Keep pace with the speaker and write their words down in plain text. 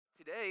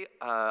Today,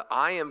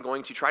 I am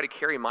going to try to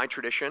carry my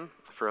tradition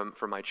from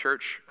my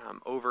church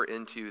over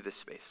into this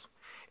space.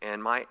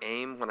 And my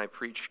aim when I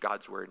preach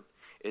God's word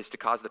is to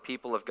cause the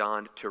people of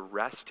God to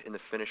rest in the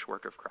finished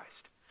work of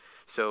Christ.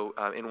 So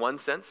in one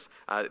sense,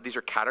 these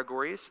are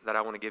categories that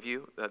I want to give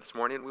you this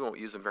morning. We won't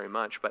use them very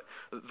much, but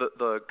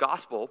the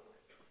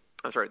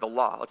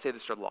law, let's say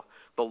this is the law.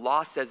 The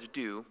law says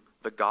do,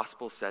 the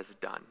gospel says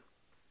done.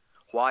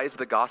 Why is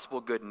the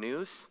gospel good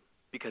news?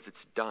 Because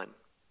it's done.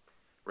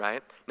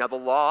 Right? Now, the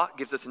law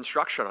gives us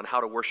instruction on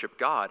how to worship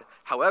God.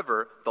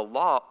 However, the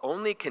law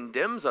only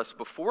condemns us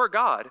before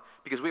God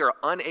because we are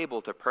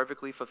unable to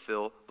perfectly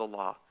fulfill the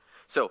law.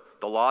 So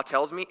the law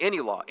tells me, any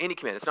law, any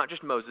command, it's not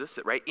just Moses,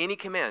 right? Any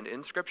command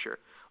in Scripture,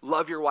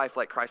 love your wife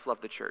like Christ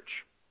loved the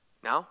church.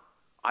 Now,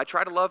 I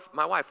try to love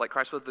my wife like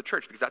Christ loved the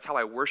church because that's how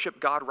I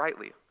worship God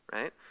rightly,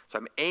 right? So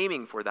I'm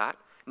aiming for that.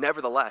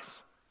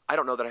 Nevertheless, I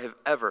don't know that I have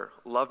ever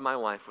loved my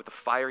wife with the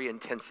fiery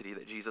intensity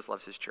that Jesus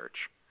loves his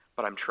church.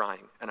 But I'm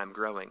trying, and I'm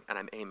growing, and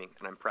I'm aiming,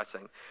 and I'm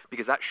pressing,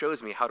 because that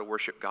shows me how to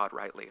worship God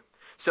rightly.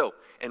 So,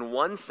 in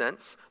one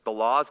sense, the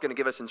law is going to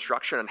give us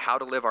instruction on how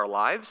to live our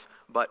lives,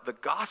 but the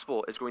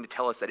gospel is going to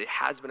tell us that it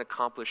has been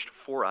accomplished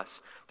for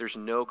us. There's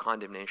no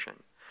condemnation.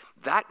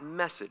 That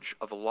message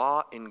of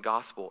law and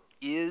gospel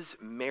is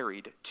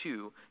married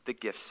to the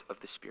gifts of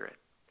the Spirit.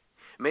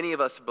 Many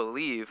of us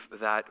believe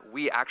that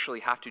we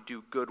actually have to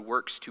do good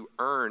works to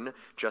earn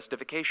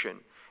justification.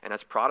 And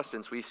as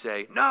Protestants, we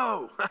say,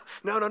 no.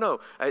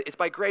 It's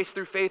by grace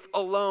through faith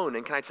alone.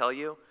 And can I tell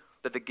you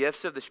that the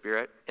gifts of the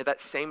Spirit, at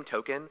that same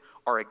token,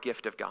 are a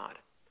gift of God.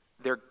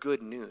 They're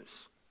good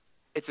news.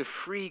 It's a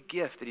free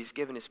gift that he's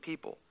given his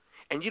people.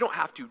 And you don't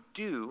have to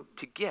do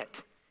to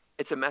get.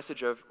 It's a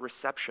message of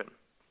reception.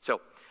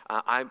 So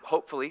I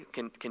hopefully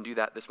can do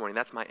that this morning.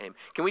 That's my aim.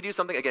 Can we do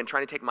something, again,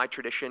 trying to take my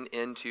tradition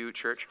into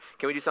church?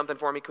 Can we do something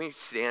for me? Can we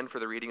stand for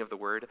the reading of the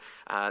word?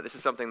 This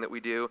is something that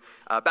we do.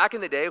 Back in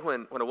the day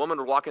when a woman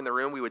would walk in the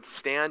room, we would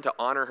stand to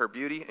honor her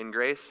beauty and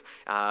grace.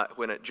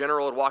 When a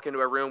general would walk into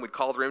a room, we'd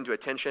call the room to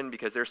attention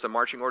because there's some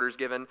marching orders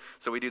given.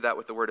 So we do that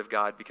with the word of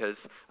God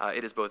because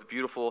it is both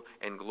beautiful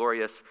and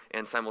glorious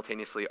and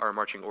simultaneously our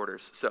marching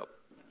orders. So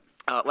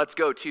let's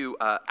go to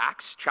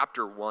Acts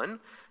chapter 1.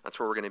 That's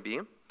where we're going to be.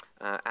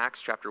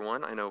 Acts chapter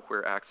 1. I know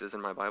where Acts is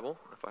in my Bible,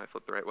 if I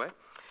flip the right way.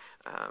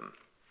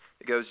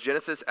 It goes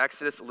Genesis,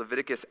 Exodus,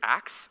 Leviticus,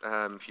 Acts.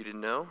 If you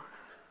didn't know,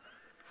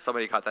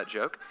 somebody caught that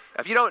joke.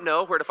 If you don't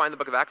know where to find the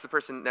book of Acts, the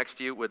person next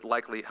to you would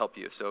likely help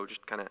you. So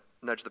just kind of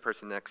nudge the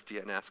person next to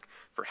you and ask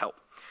for help.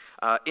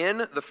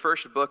 In the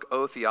first book,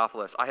 O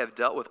Theophilus, I have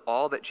dealt with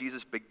all that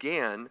Jesus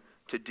began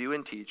to do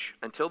and teach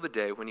until the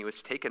day when he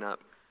was taken up,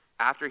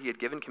 after he had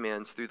given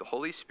commands through the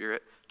Holy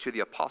Spirit to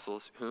the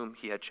apostles whom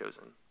he had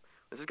chosen.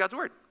 This is God's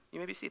word. You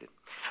may be seated.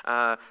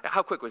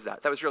 How quick was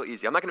that? That was real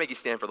easy. I'm not going to make you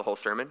stand for the whole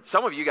sermon.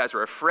 Some of you guys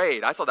were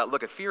afraid. I saw that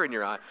look of fear in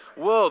your eye.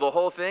 Whoa, the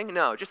whole thing?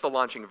 No, just the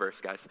launching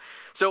verse, guys.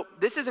 So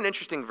this is an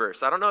interesting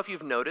verse. I don't know if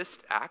you've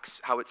noticed Acts,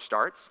 how it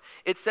starts.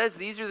 It says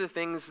these are the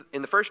things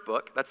in the first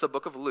book. That's the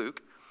book of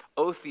Luke.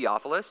 O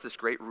Theophilus, this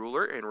great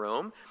ruler in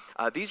Rome.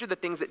 These are the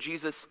things that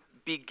Jesus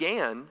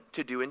began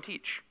to do and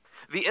teach.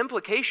 The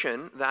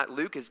implication that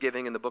Luke is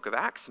giving in the book of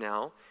Acts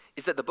now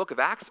is that the book of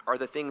Acts are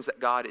the things that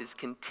God is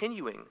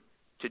continuing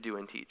to do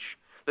and teach.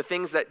 The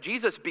things that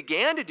Jesus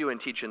began to do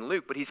and teach in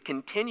Luke, but he's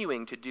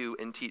continuing to do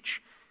and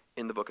teach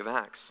in the book of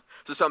Acts.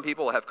 So some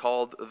people have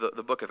called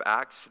the book of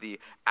Acts the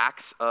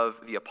Acts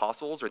of the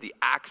Apostles, or the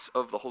Acts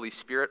of the Holy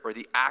Spirit, or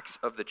the Acts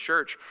of the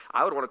church.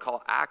 I would want to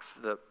call Acts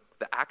the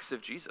Acts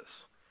of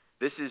Jesus.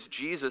 This is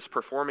Jesus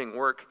performing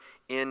work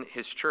in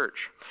his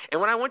church.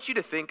 And when I want you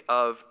to think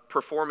of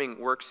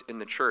performing works in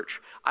the church,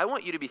 I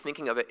want you to be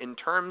thinking of it in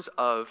terms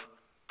of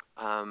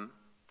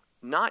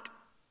not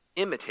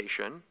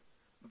imitation,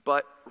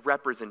 but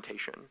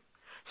representation.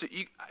 So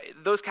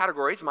those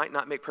categories might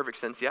not make perfect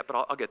sense yet, but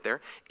I'll get there.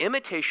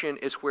 Imitation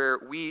is where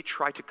we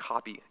try to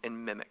copy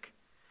and mimic.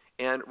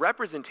 And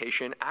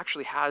representation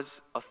actually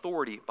has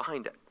authority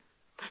behind it.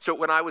 So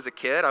when I was a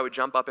kid, I would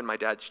jump up in my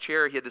dad's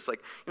chair. He had this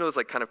those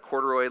kind of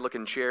corduroy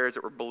looking chairs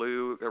that were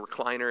blue, a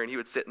recliner, and he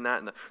would sit in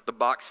that, and the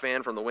box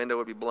fan from the window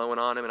would be blowing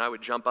on him, and I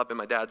would jump up in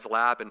my dad's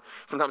lap, and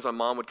sometimes my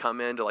mom would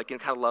come in to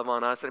kind of love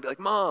on us, and I'd be like,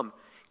 Mom,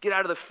 get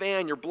out of the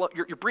fan, you're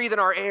breathing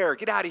our air,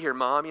 get out of here,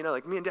 Mom.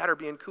 Me and Dad are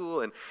being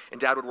cool. And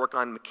Dad would work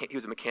on, he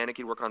was a mechanic,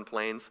 he'd work on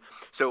planes.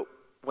 So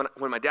when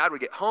my dad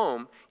would get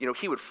home,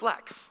 he would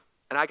flex.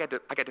 And I got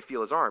to feel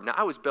his arm. Now,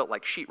 I was built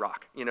like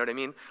sheetrock, you know what I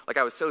mean?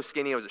 I was so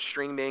skinny, I was a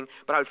string bean,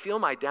 but I would feel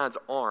my dad's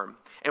arm.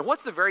 And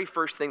what's the very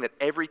first thing that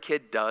every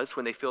kid does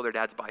when they feel their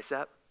dad's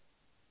bicep?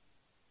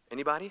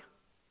 Anybody?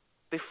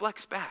 They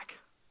flex back.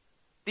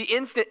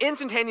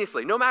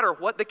 Instantaneously, no matter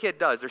what the kid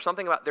does, there's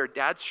something about their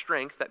dad's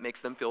strength that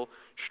makes them feel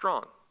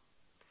strong.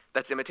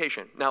 That's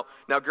imitation. Now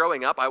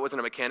growing up, I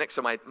wasn't a mechanic,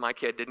 so my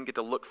kid didn't get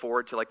to look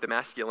forward to the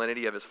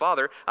masculinity of his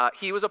father.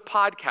 He was a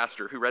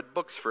podcaster who read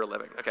books for a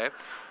living, okay?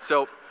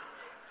 So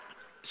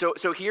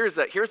here's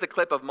a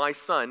clip of my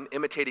son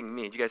imitating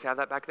me. Do you guys have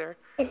that back there?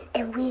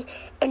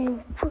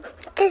 And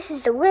this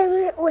is the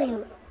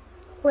Remnant.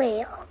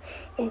 Well,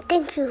 and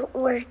thank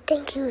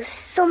you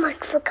so much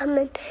for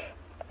coming.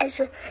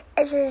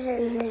 Ezra's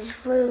in his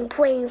room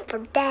waiting for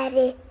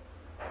Daddy,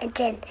 and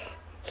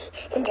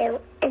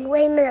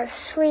Raymond is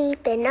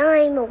asleep, and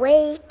I'm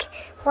awake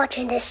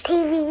watching this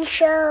TV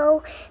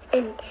show,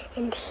 and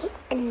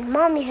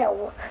Mommy's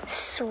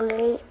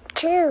asleep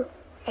too,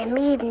 and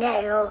me and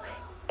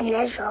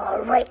Ezra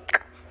are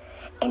awake,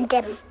 and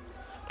then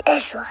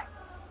Ezra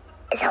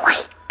is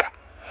awake.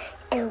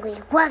 And we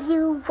love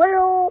you,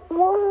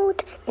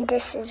 world. And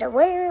this is a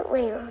Remnant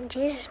Radio.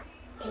 Jesus,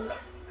 amen.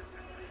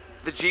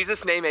 The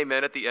Jesus name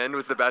amen at the end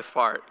was the best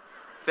part.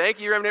 Thank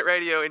you, Remnant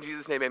Radio, in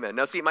Jesus name amen.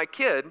 Now see, my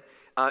kid,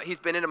 he's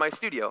been into my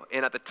studio.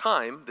 And at the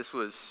time, this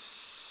was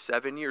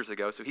 7 years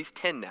ago, so he's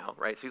 10 now,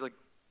 right? So he's like,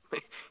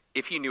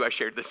 if he knew I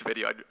shared this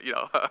video,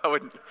 I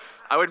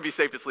wouldn't be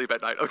safe to sleep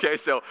at night. Okay,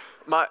 so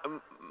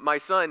my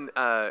son,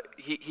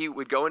 he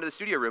would go into the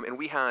studio room, and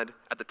we had,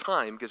 at the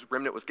time, because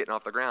Remnant was getting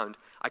off the ground,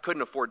 I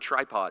couldn't afford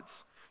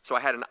tripods. So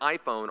I had an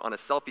iPhone on a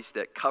selfie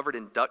stick covered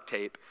in duct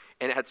tape,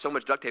 and it had so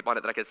much duct tape on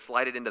it that I could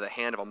slide it into the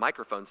hand of a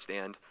microphone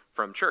stand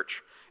from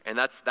church. And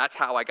that's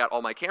how I got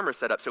all my cameras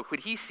set up. So when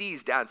he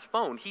sees Dad's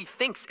phone, he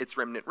thinks it's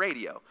Remnant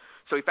Radio.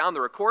 So he found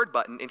the record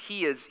button, and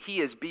he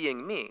is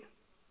being me,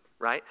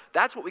 right?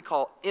 That's what we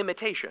call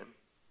imitation.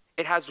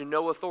 It has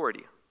no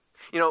authority.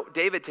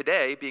 David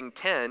today, being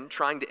 10,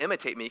 trying to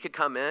imitate me, he could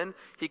come in,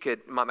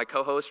 my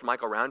co-host,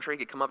 Michael Roundtree,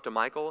 could come up to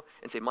Michael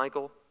and say,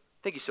 Michael,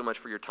 thank you so much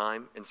for your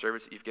time and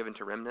service that you've given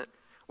to Remnant.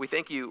 We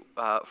thank you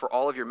for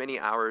all of your many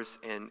hours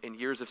and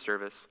years of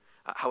service.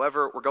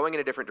 However, we're going in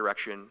a different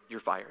direction. You're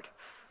fired,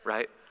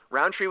 right?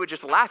 Roundtree would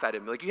just laugh at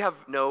him, like, you have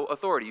no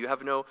authority. You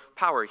have no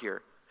power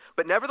here.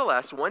 But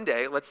nevertheless, one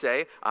day, let's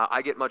say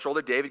I get much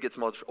older, David gets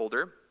much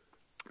older,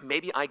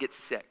 maybe I get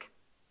sick.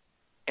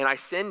 And I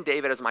send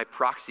David as my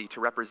proxy to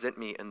represent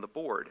me in the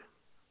board.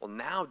 Well,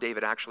 now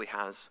David actually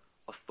has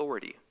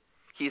authority.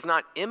 He's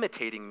not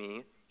imitating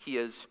me, he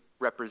is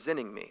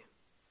representing me.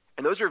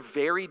 And those are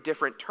very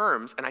different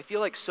terms, and I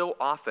feel like so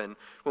often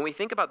when we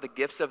think about the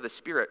gifts of the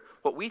Spirit,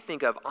 what we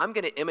think of, I'm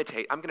going to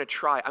imitate, I'm going to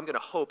try, I'm going to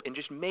hope, and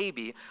just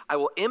maybe I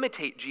will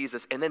imitate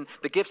Jesus, and then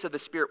the gifts of the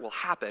Spirit will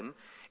happen.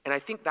 And I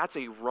think that's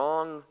a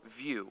wrong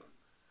view.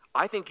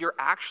 I think you're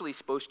actually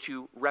supposed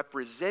to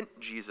represent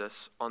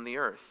Jesus on the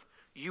earth.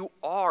 You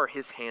are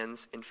his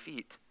hands and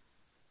feet.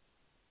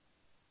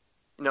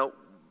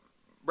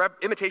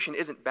 Imitation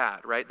isn't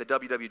bad, right? The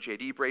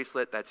WWJD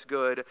bracelet, that's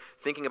good.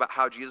 Thinking about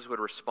how Jesus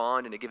would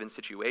respond in a given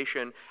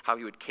situation, how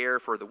he would care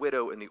for the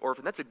widow and the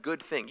orphan, that's a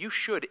good thing. You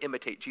should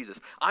imitate Jesus.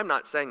 I'm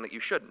not saying that you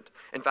shouldn't.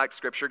 In fact,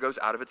 Scripture goes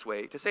out of its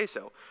way to say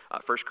so.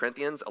 1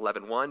 Corinthians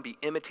 11:1, be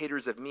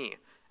imitators of me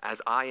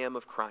as I am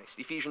of Christ.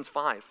 Ephesians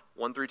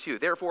 5:1-2,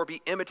 therefore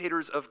be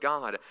imitators of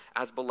God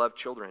as beloved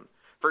children.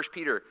 1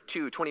 Peter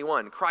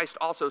 2:21, Christ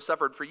also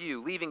suffered for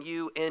you, leaving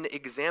you an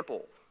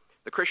example.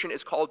 The Christian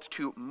is called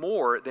to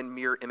more than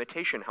mere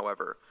imitation,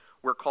 however.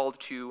 We're called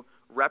to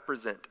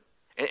represent.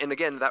 And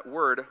again, that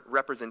word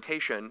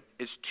representation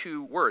is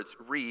two words,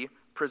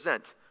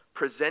 re-present.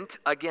 Present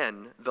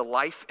again the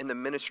life and the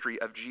ministry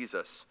of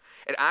Jesus.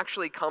 It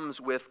actually comes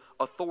with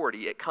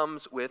authority. It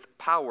comes with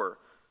power.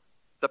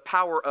 The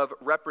power of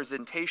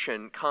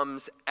representation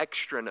comes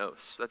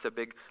extranos. That's a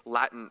big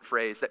Latin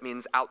phrase that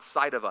means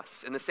outside of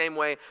us. In the same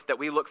way that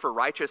we look for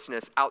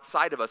righteousness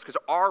outside of us, because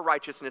our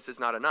righteousness is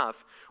not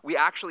enough, we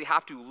actually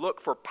have to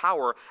look for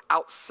power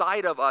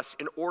outside of us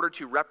in order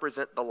to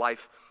represent the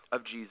life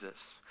of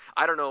Jesus.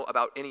 I don't know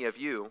about any of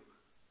you,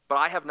 but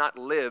I have not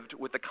lived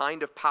with the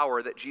kind of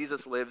power that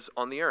Jesus lives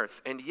on the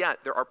earth. And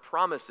yet there are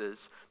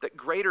promises that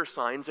greater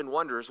signs and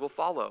wonders will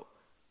follow.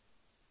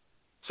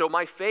 So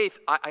my faith,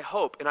 I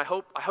hope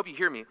you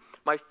hear me,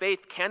 my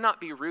faith cannot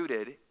be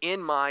rooted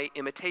in my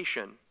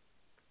imitation.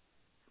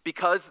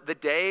 Because the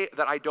day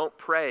that I don't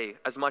pray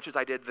as much as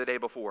I did the day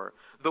before,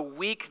 the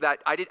week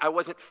that I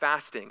wasn't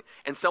fasting,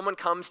 and someone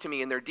comes to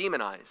me and they're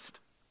demonized,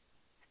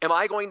 am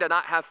I going to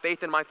not have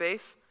faith in my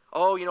faith?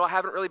 Oh, I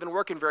haven't really been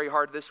working very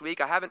hard this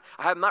week. I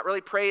have not really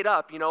prayed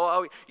up.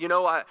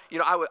 I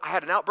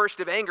had an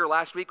outburst of anger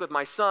last week with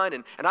my son,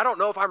 and I don't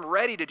know if I'm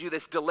ready to do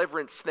this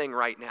deliverance thing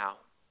right now.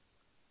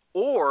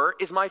 Or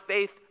is my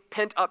faith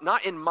pent up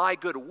not in my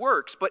good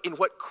works, but in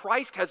what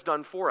Christ has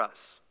done for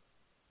us?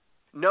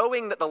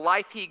 Knowing that the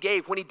life he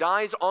gave, when he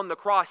dies on the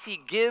cross,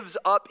 he gives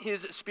up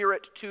his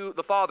Spirit to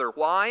the Father.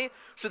 Why?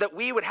 So that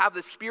we would have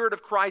the Spirit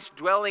of Christ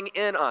dwelling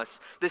in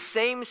us. The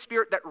same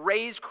Spirit that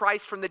raised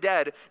Christ from the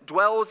dead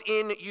dwells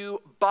in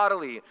you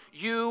bodily.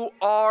 You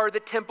are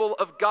the temple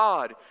of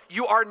God.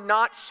 You are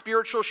not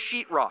spiritual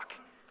sheetrock.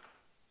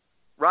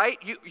 Right?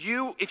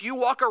 If you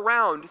walk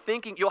around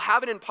thinking, you'll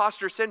have an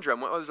imposter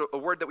syndrome. What was a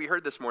word that we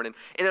heard this morning?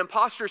 An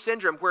imposter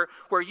syndrome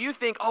where you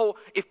think, oh,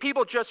 if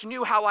people just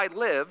knew how I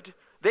lived,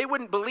 they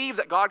wouldn't believe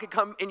that God could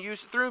come and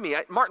use through me.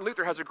 Martin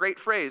Luther has a great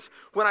phrase.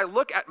 When I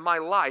look at my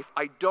life,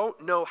 I don't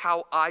know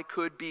how I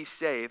could be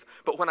saved.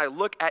 But when I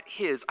look at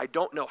his, I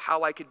don't know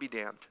how I could be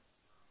damned.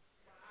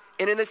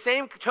 And in the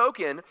same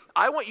token,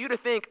 I want you to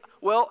think,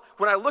 well,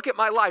 when I look at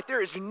my life,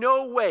 there is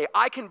no way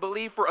I can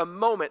believe for a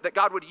moment that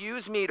God would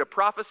use me to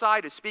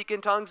prophesy, to speak in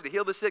tongues, to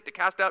heal the sick, to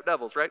cast out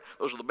devils, right?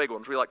 Those are the big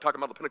ones. We like talking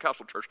about the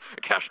Pentecostal church,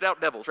 cast out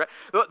devils, right?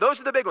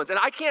 Those are the big ones. And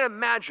I can't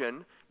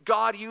imagine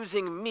God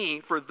using me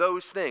for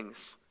those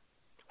things.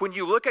 When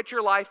you look at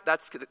your life,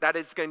 that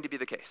is going to be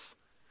the case.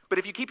 But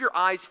if you keep your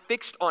eyes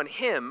fixed on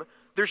him,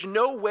 there's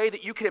no way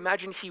that you can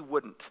imagine he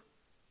wouldn't.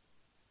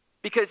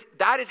 Because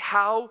that is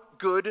how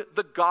good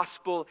the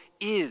gospel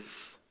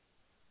is.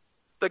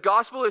 The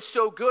gospel is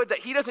so good that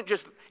he doesn't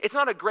just, it's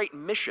not a great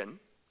mission.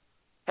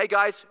 Hey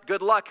guys,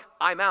 good luck,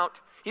 I'm out.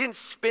 He didn't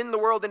spin the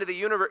world into the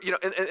universe,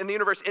 in the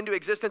universe into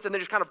existence and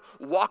then just kind of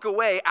walk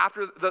away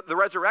after the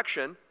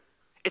resurrection.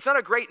 It's not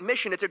a great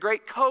mission, it's a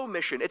great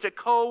co-mission. It's a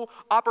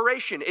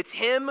co-operation. It's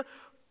him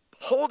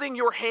holding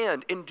your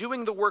hand and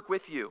doing the work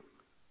with you.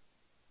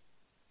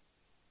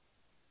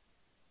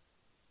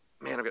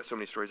 Man, I've got so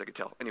many stories I could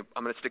tell. Anyway,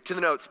 I'm going to stick to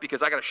the notes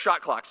because I got a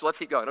shot clock, so let's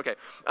keep going. Okay.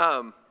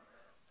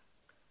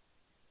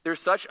 There's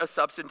such a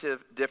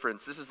substantive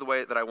difference. This is the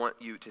way that I want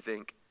you to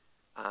think.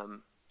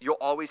 You'll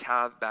always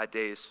have bad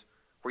days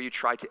where you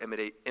try to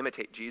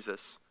imitate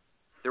Jesus.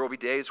 There will be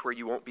days where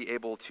you won't be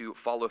able to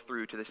follow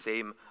through to the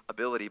same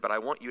ability, but I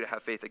want you to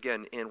have faith,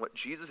 again, in what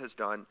Jesus has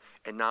done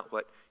and not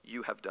what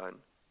you have done.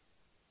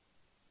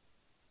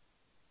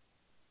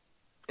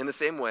 In the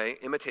same way,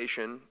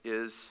 imitation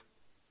is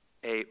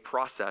a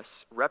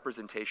process,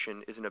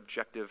 representation is an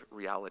objective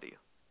reality.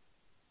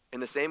 In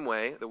the same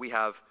way that we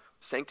have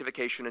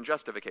sanctification and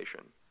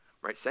justification,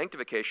 right?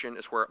 Sanctification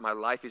is where my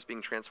life is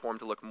being transformed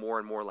to look more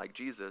and more like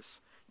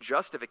Jesus.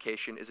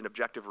 Justification is an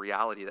objective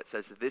reality that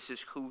says this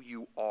is who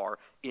you are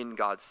in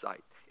God's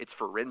sight. It's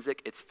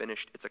forensic, it's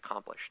finished, it's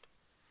accomplished.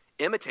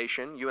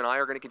 Imitation, you and I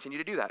are going to continue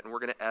to do that, and we're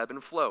going to ebb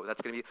and flow.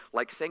 That's going to be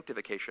like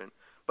sanctification.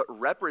 But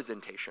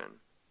representation,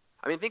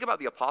 I mean, think about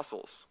the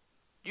apostles.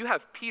 You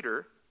have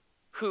Peter,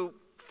 who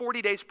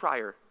 40 days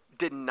prior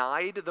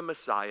denied the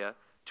Messiah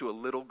to a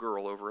little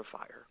girl over a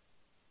fire.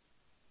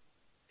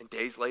 And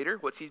days later,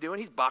 what's he doing?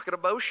 He's backing a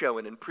bow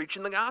showing and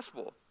preaching the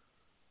gospel.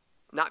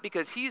 Not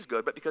because he's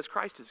good, but because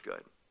Christ is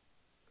good.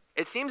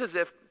 It seems as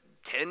if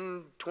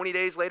 10, 20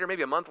 days later,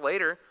 maybe a month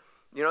later,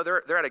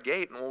 they're at a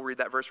gate, and we'll read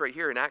that verse right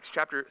here in Acts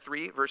chapter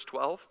 3, verse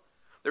 12.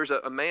 There's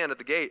a man at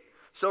the gate.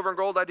 Silver and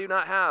gold I do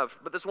not have,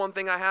 but this one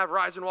thing I have,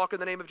 rise and walk in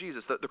the name of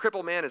Jesus. The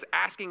crippled man is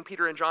asking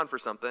Peter and John for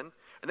something,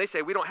 and they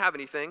say, we don't have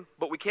anything,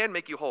 but we can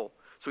make you whole.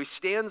 So he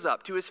stands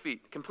up to his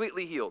feet,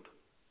 completely healed.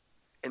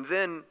 And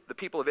then the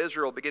people of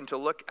Israel begin to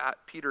look at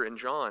Peter and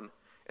John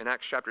in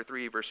Acts chapter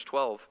 3, verse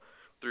 12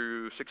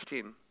 through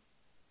 16.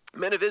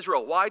 Men of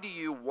Israel, why do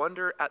you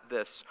wonder at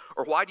this?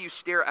 Or why do you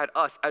stare at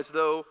us as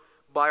though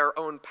by our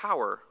own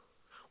power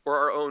or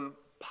our own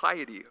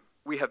piety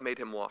we have made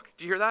him walk?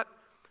 Do you hear that?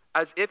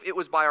 As if it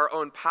was by our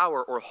own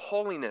power or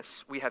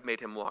holiness we have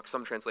made him walk,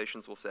 some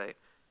translations will say.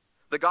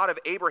 The God of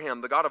Abraham,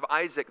 the God of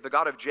Isaac, the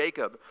God of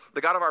Jacob, the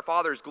God of our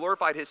fathers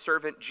glorified his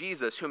servant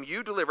Jesus, whom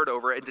you delivered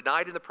over and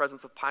denied in the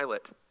presence of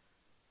Pilate,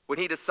 when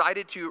he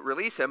decided to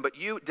release him, but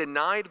you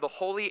denied the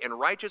holy and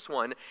righteous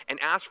one and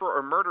asked for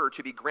a murderer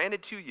to be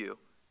granted to you.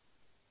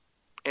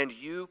 And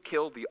you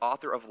killed the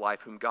author of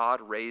life, whom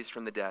God raised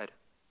from the dead.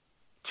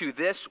 To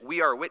this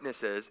we are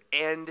witnesses,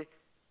 and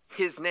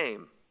his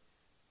name,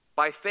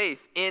 by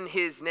faith in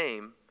his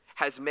name,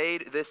 has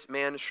made this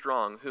man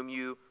strong, whom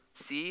you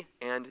see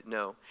and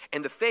know.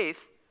 And the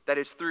faith that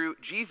is through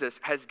Jesus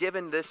has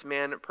given this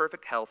man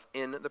perfect health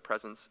in the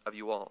presence of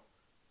you all.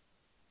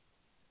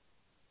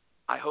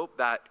 I hope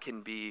that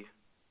can be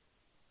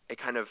a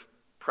kind of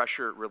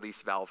pressure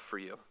release valve for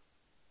you.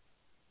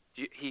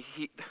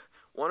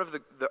 One of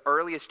the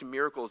earliest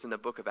miracles in the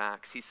book of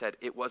Acts, he said,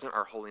 it wasn't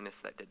our holiness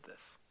that did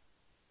this.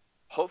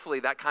 Hopefully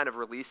that kind of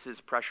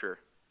releases pressure.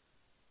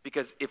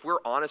 Because if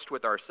we're honest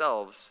with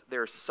ourselves,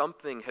 there's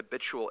something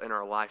habitual in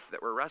our life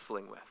that we're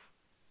wrestling with.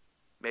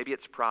 Maybe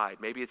it's pride,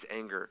 maybe it's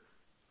anger,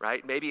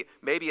 right? Maybe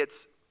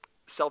it's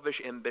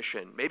selfish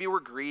ambition. Maybe we're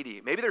greedy.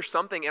 Maybe there's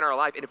something in our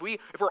life. And if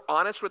we're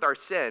honest with our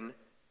sin,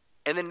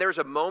 and then there's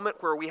a moment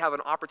where we have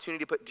an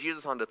opportunity to put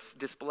Jesus on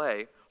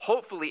display,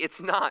 hopefully it's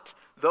not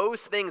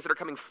those things that are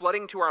coming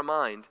flooding to our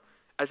mind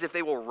as if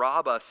they will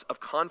rob us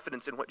of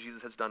confidence in what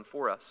Jesus has done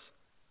for us.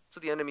 That's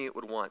what the enemy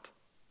would want.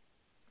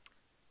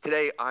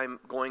 Today, I'm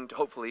going to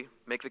hopefully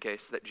make the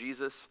case that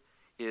Jesus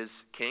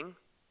is king,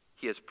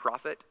 he is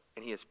prophet,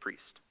 and he is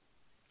priest.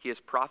 He is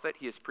prophet,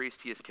 he is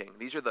priest, he is king.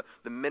 These are the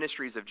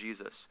ministries of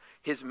Jesus.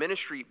 His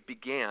ministry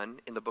began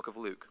in the book of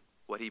Luke,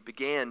 what he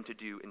began to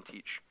do and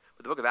teach.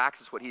 But the book of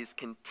Acts is what he is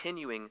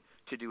continuing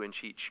to do and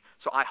teach.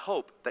 So I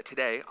hope that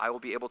today I will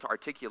be able to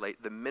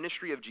articulate the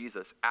ministry of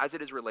Jesus as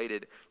it is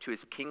related to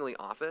his kingly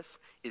office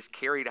is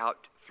carried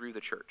out through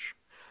the church.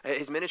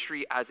 His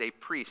ministry as a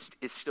priest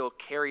is still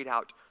carried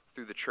out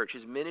through the church.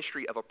 His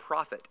ministry of a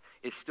prophet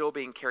is still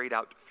being carried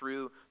out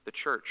through the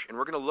church. And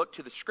we're going to look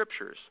to the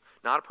scriptures,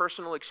 not a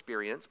personal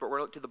experience, but we're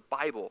going to look to the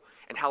Bible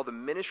and how the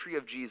ministry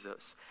of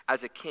Jesus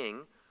as a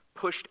king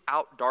pushed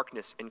out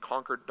darkness and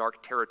conquered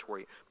dark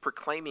territory,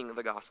 proclaiming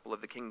the gospel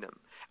of the kingdom.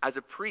 As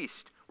a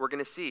priest, we're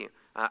going to see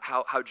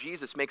how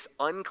Jesus makes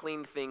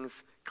unclean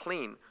things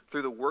clean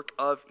through the work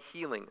of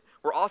healing.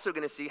 We're also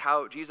going to see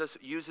how Jesus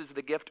uses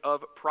the gift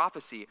of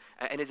prophecy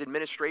and his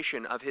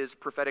administration of his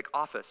prophetic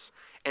office.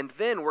 And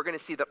then we're going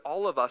to see that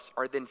all of us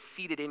are then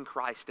seated in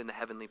Christ in the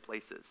heavenly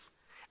places,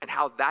 and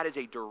how that is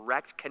a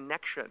direct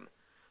connection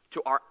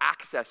to our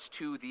access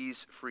to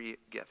these free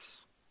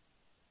gifts.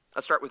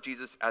 Let's start with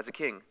Jesus as a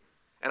king.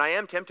 And I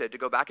am tempted to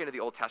go back into the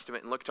Old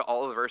Testament and look to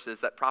all of the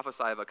verses that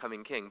prophesy of a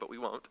coming king, but we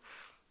won't.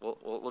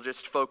 We'll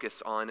just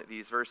focus on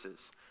these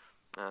verses.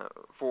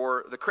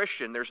 For the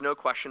Christian, there's no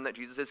question that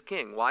Jesus is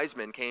king. Wise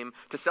men came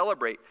to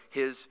celebrate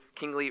his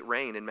kingly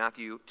reign in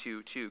Matthew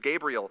 2:2.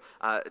 Gabriel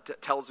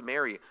tells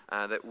Mary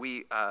that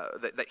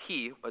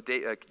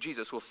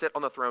Jesus will sit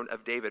on the throne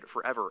of David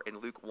forever in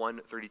Luke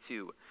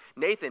 1:32.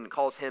 Nathan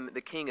calls him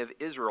the king of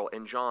Israel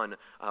in John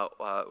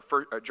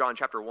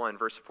chapter 1,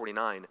 verse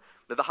 49.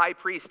 The high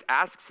priest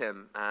asks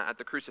him at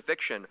the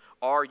crucifixion,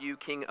 "Are you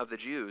king of the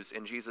Jews?"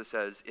 And Jesus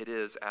says, "It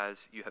is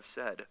as you have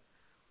said."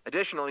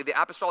 Additionally, the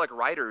apostolic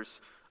writers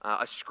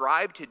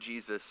ascribe to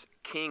Jesus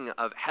king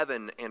of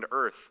heaven and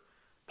earth.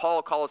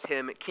 Paul calls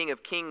him King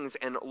of Kings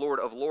and Lord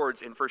of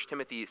Lords in 1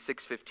 Timothy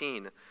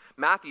 6:15.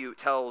 Matthew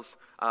tells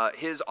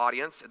his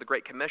audience at the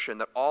Great Commission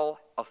that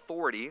all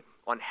authority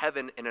on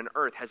heaven and on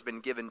earth has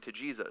been given to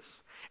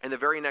Jesus. And the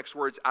very next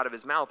words out of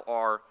his mouth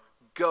are,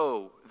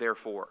 "Go,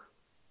 therefore."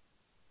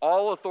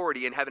 All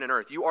authority in heaven and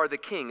earth. You are the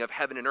king of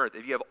heaven and earth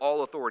if you have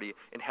all authority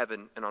in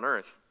heaven and on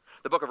earth.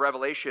 The book of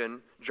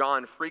Revelation,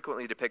 John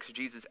frequently depicts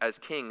Jesus as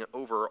king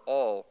over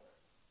all.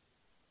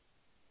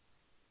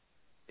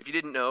 If you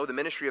didn't know, the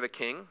ministry of a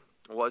king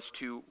was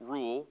to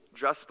rule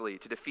justly,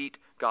 to defeat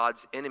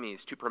God's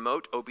enemies, to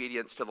promote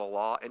obedience to the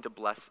law, and to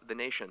bless the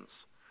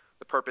nations.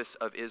 The purpose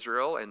of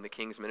Israel and the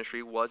king's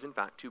ministry was, in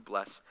fact, to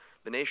bless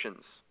the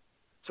nations.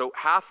 So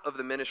half of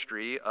the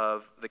ministry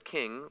of the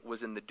king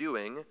was in the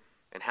doing,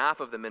 and half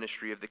of the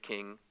ministry of the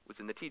king was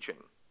in the teaching.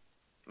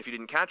 And if you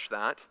didn't catch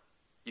that,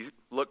 you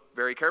look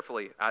very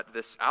carefully at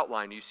this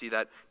outline. You see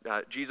that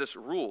Jesus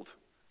ruled.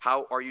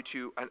 How are you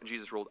to,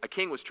 Jesus ruled, a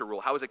king was to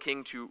rule. How is a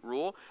king to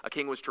rule? A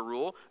king was to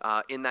rule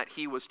in that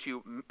he was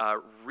to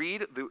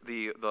read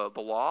the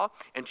law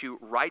and to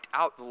write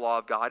out the law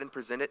of God and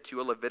present it to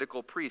a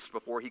Levitical priest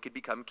before he could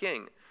become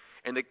king.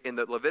 And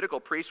the Levitical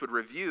priest would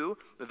review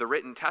the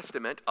written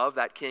testament of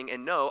that king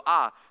and know,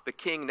 the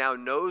king now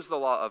knows the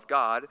law of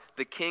God.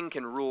 The king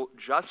can rule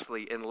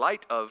justly in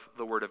light of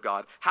the word of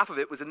God. Half of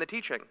it was in the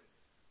teaching.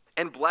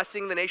 And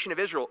blessing the nation of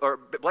Israel, or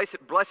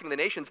blessing the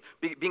nations,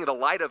 being the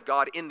light of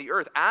God in the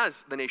earth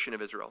as the nation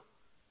of Israel.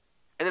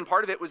 And then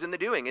part of it was in the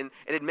doing and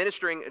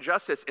administering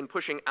justice and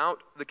pushing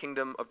out the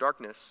kingdom of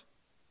darkness.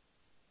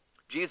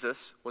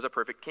 Jesus was a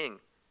perfect king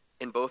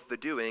in both the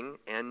doing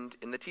and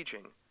in the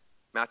teaching.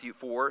 Matthew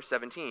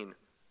 4:17.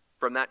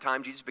 From that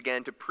time, Jesus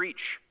began to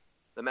preach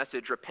the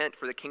message, "Repent,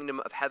 for the kingdom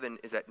of heaven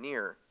is at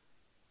near."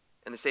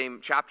 In the same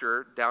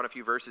chapter, down a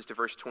few verses to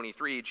verse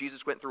 23,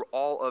 Jesus went through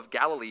all of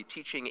Galilee,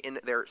 teaching in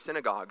their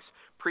synagogues,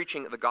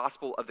 preaching the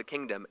gospel of the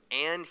kingdom,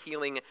 and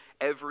healing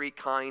every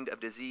kind of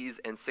disease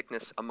and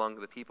sickness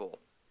among the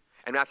people.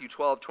 And Matthew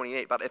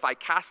 12:28, "But if I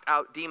cast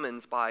out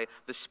demons by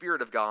the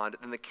Spirit of God,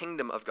 then the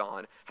kingdom of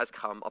God has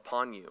come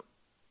upon you."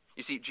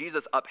 You see,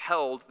 Jesus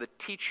upheld the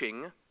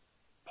teaching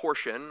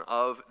portion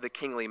of the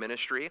kingly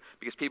ministry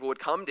because people would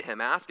come to him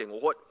asking, well,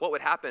 what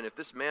would happen if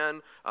this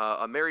man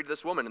married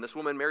this woman and this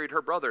woman married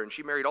her brother and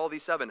she married all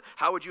these seven?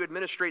 How would you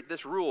administrate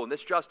this rule and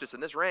this justice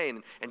and this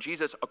reign? And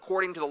Jesus,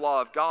 according to the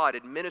law of God,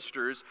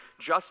 administers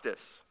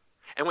justice.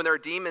 And when there are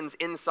demons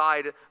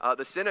inside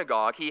the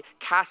synagogue, he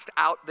casts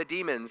out the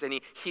demons and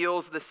he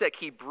heals the sick.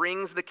 He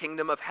brings the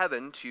kingdom of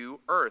heaven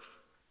to earth.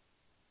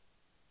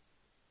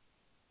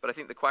 But I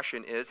think the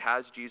question is,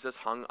 has Jesus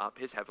hung up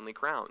his heavenly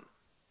crown?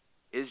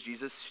 Is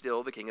Jesus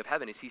still the king of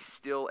heaven? Is he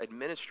still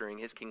administering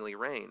his kingly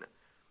reign?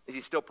 Is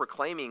he still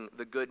proclaiming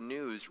the good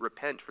news,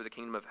 repent for the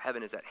kingdom of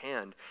heaven is at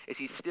hand? Is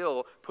he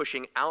still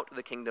pushing out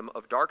the kingdom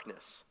of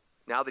darkness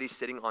now that he's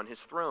sitting on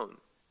his throne?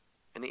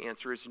 And the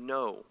answer is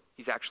no.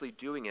 He's actually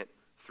doing it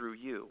through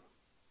you.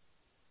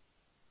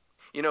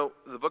 You know,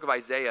 the book of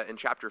Isaiah in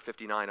chapter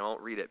 59, I won't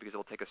read it because it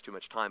will take us too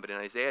much time, but in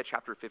Isaiah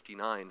chapter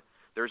 59,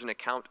 there's an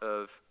account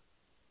of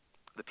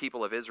the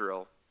people of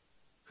Israel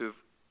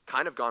who've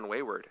kind of gone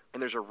wayward,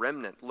 and there's a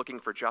remnant looking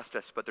for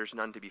justice, but there's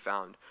none to be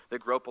found. They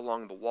grope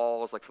along the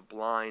walls like the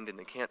blind, and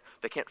they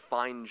can't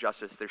find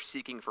justice. They're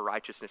seeking for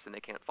righteousness, and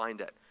they can't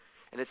find it.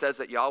 And it says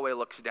that Yahweh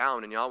looks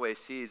down, and Yahweh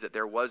sees that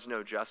there was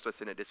no justice,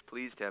 and it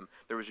displeased him.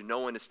 There was no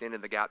one to stand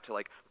in the gap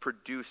to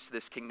produce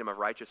this kingdom of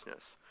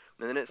righteousness.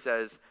 And then it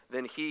says,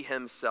 then he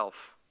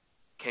himself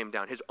came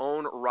down. His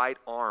own right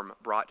arm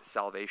brought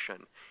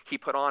salvation. He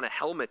put on a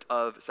helmet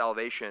of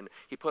salvation.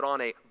 He put on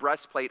a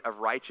breastplate of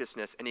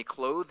righteousness, and he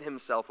clothed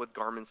himself with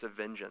garments of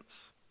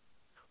vengeance.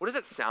 What does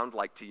it sound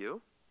like to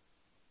you?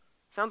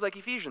 Sounds like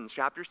Ephesians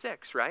chapter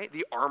 6, right?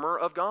 The armor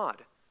of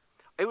God.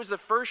 It was the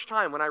first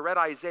time when I read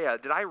Isaiah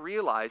that I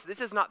realized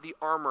this is not the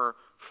armor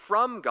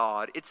from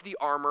God, it's the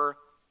armor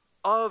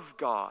of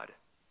God.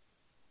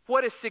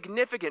 What a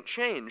significant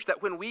change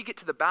that when we get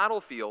to the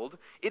battlefield,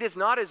 it is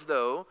not as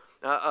though,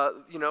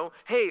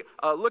 hey,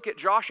 look at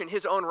Josh in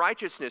his own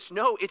righteousness.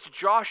 No, it's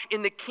Josh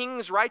in the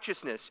king's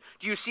righteousness.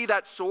 Do you see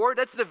that sword?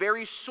 That's the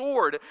very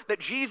sword that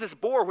Jesus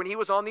bore when he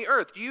was on the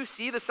earth. Do you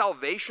see the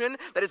salvation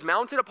that is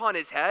mounted upon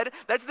his head?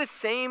 That's the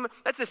same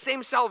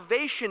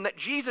salvation that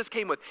Jesus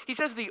came with. He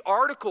says the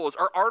articles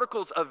are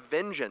articles of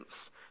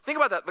vengeance. Think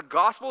about that. The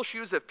gospel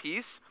shoes of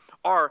peace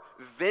are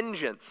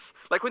vengeance.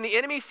 Like when the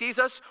enemy sees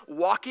us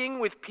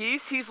walking with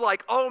peace, he's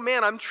like, oh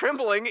man, I'm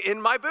trembling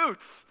in my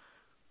boots.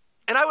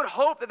 And I would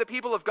hope that the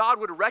people of God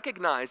would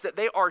recognize that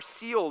they are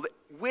sealed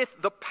with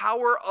the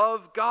power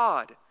of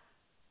God.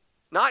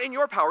 Not in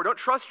your power. Don't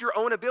trust your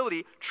own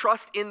ability.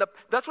 Trust in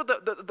that's what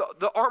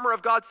the armor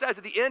of God says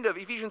at the end of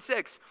Ephesians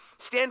 6.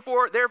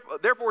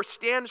 Therefore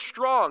stand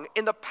strong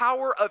in the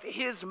power of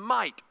his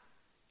might.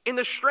 In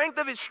the strength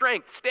of his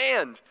strength,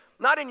 stand.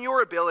 Not in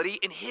your ability,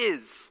 in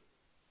his.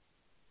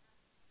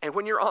 And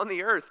when you're on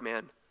the earth,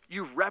 man,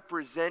 you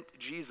represent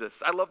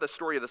Jesus. I love the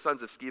story of the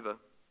sons of Sceva.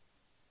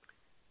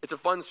 It's a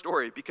fun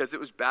story because it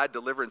was bad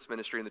deliverance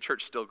ministry and the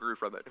church still grew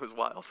from it. It was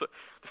wild.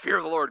 The fear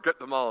of the Lord gripped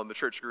them all and the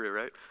church grew,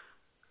 right?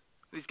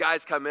 These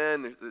guys come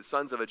in, the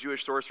sons of a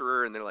Jewish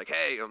sorcerer, and they're like,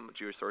 hey, I'm a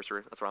Jewish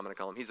sorcerer. That's what I'm going to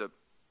call him. He's a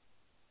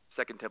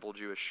Second Temple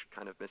Jewish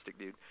kind of mystic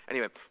dude.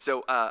 Anyway,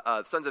 so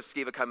sons of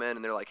Sceva come in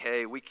and they're like,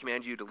 hey, we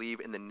command you to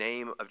leave in the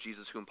name of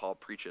Jesus whom Paul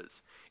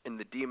preaches. And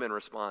the demon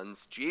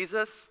responds,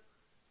 Jesus?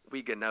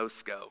 We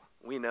gnosko.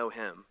 We know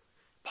him.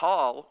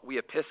 Paul,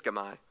 we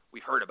episkomai.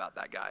 We've heard about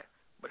that guy.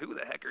 But who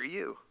the heck are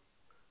you?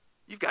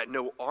 You've got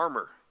no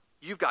armor.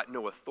 You've got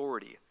no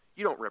authority.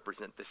 You don't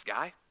represent this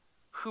guy.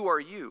 Who are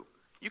you?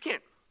 You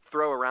can't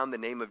throw around the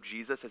name of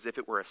Jesus as if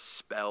it were a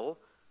spell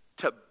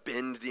to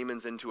bend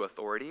demons into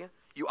authority.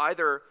 You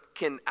either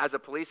can, as a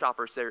police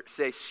officer,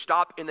 say,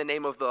 stop in the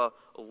name of the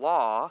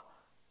law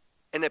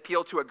and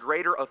appeal to a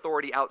greater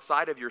authority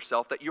outside of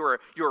yourself that you're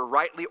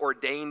rightly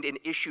ordained and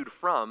issued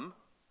from,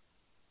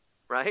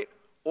 right?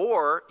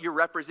 Or you're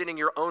representing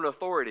your own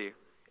authority,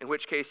 in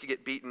which case you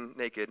get beaten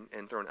naked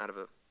and thrown out of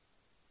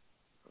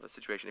a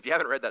situation. If you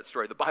haven't read that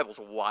story, the Bible's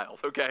wild,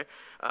 okay?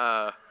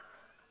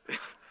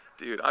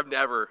 Dude, I've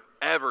never,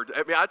 ever,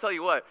 I'll tell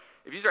you what,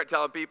 if you start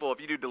telling people if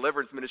you do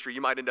deliverance ministry,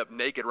 you might end up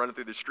naked running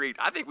through the street,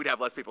 I think we'd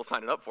have less people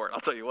signing up for it,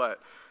 I'll tell you what.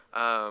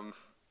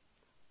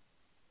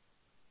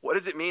 What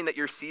does it mean that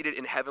you're seated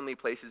in heavenly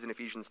places in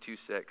Ephesians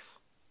 2:6?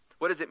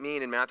 What does it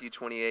mean in Matthew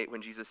 28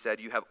 when Jesus said,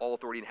 you have all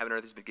authority in heaven and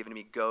earth has been given to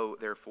me, go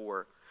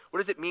therefore? What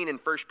does it mean in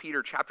 1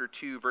 Peter chapter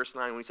 2, verse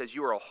 9 when he says,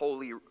 you are a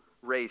holy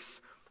race,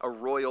 a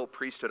royal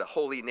priesthood, a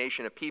holy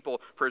nation, a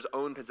people for his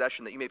own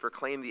possession, that you may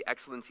proclaim the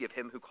excellency of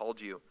him who called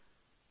you?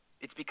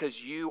 It's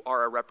because you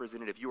are a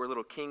representative. You are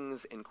little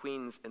kings and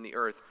queens in the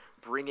earth,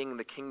 bringing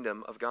the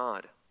kingdom of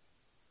God.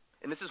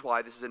 And this is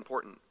why this is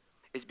important,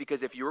 is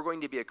because if you're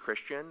going to be a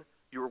Christian,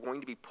 you are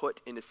going to be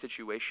put into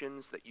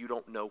situations that you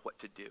don't know what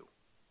to do.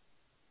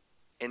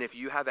 And if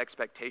you have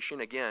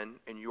expectation, again,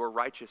 in your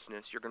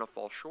righteousness, you're going to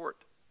fall short.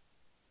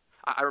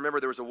 I remember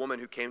there was a woman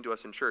who came to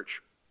us in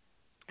church,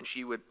 and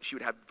she would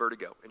have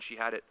vertigo, and she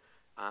had it,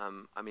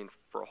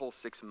 for a whole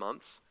 6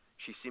 months.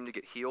 She seemed to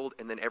get healed,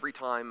 and then every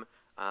time,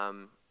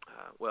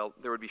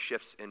 there would be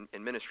shifts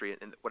in ministry,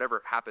 and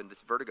whatever happened,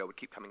 this vertigo would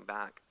keep coming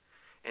back.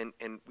 And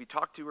we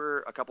talked to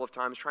her a couple of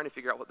times, trying to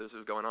figure out what this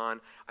was going on.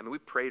 We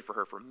prayed for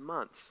her for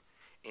months.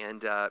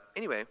 And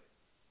anyway,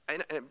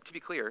 and to be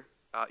clear,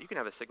 you can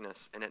have a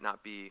sickness and it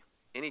not be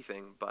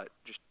anything but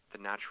just the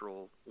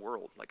natural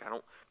world. Like, I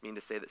don't mean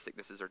to say that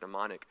sicknesses are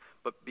demonic,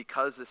 but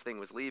because this thing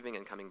was leaving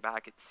and coming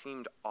back, it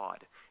seemed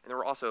odd. And there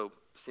were also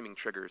seeming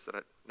triggers that I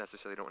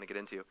necessarily don't want to get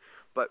into.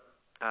 But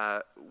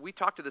we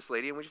talked to this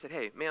lady and we just said,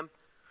 hey, ma'am,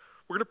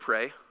 we're going to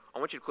pray. I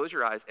want you to close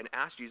your eyes and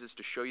ask Jesus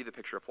to show you the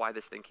picture of why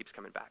this thing keeps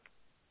coming back.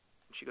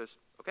 And she goes,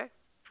 okay.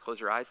 She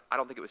closed her eyes. I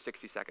don't think it was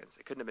 60 seconds.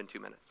 It couldn't have been 2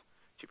 minutes.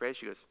 She prays.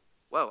 She goes,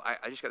 whoa,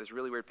 I just got this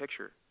really weird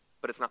picture,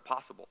 but it's not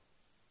possible.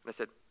 And I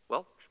said,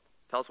 well,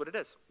 tell us what it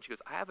is. And she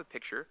goes, I have a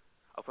picture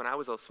of when I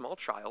was a small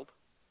child,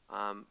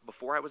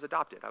 before I was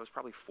adopted. I was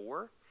probably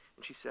 4.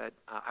 And she said,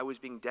 I was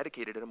being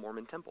dedicated at a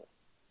Mormon temple.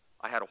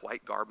 I had a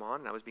white garb on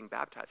and I was being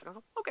baptized. And I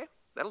go, okay,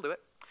 that'll do it.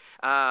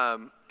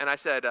 And I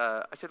said,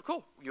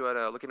 cool. You want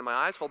to look into my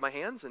eyes, hold my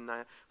hands? And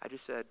I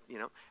just said,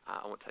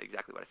 I won't tell you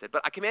exactly what I said,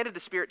 but I commanded the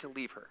Spirit to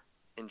leave her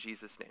in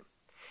Jesus' name.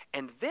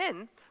 And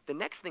then the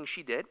next thing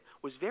she did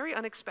was very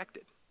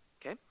unexpected,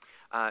 okay?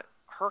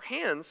 Her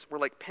hands were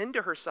like pinned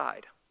to her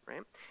side,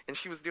 right? And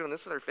she was doing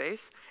this with her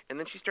face, and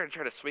then she started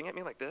trying to swing at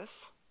me like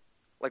this.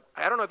 Like,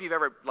 I don't know if you've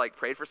ever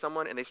prayed for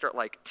someone and they start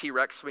like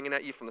T-Rex swinging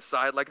at you from the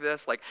side like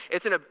this. Like,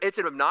 it's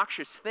an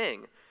obnoxious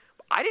thing.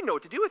 I didn't know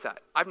what to do with that.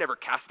 I've never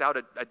cast out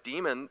a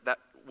demon that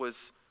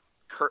was,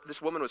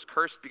 this woman was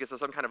cursed because of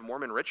some kind of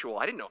Mormon ritual.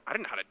 I didn't know how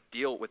to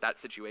deal with that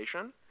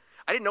situation.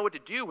 I didn't know what to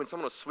do when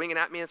someone was swinging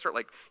at me and start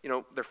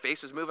their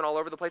face was moving all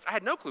over the place. I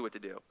had no clue what to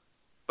do.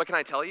 But can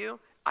I tell you,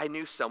 I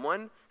knew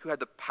someone who had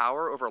the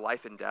power over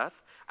life and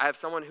death. I have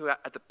someone who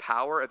at the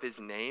power of his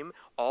name,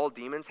 all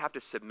demons have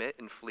to submit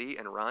and flee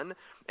and run.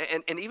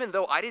 And even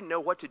though I didn't know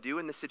what to do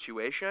in this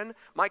situation,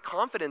 my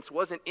confidence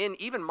wasn't in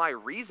even my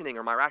reasoning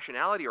or my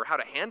rationality or how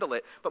to handle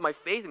it, but my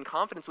faith and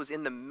confidence was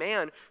in the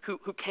man who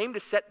came to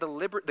set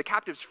the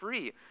captives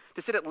free,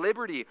 to set at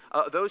liberty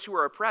those who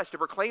are oppressed, to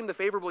proclaim the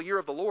favorable year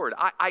of the Lord.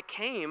 I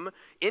came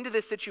into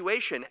this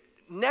situation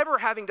never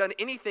having done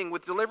anything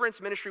with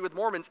deliverance ministry with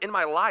Mormons in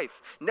my life,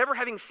 never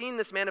having seen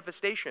this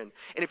manifestation.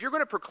 And if you're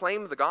going to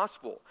proclaim the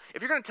gospel,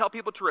 if you're going to tell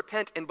people to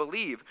repent and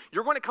believe,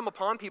 you're going to come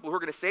upon people who are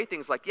going to say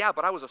things like, yeah,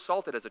 but I was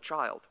assaulted as a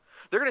child.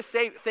 They're going to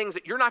say things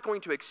that you're not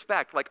going to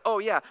expect, like, oh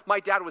yeah,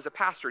 my dad was a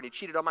pastor and he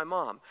cheated on my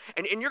mom.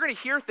 And you're going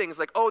to hear things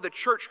like, oh, the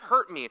church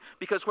hurt me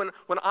because when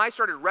I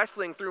started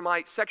wrestling through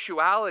my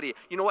sexuality,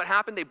 you know what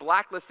happened? They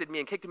blacklisted me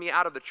and kicked me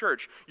out of the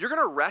church. You're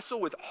going to wrestle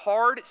with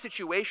hard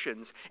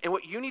situations, and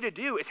what you need to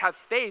do is have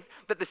faith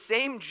that the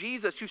same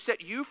Jesus who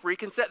set you free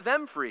can set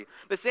them free.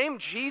 The same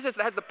Jesus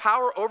that has the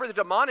power over the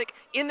demonic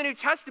in the New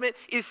Testament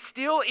is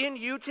still in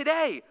you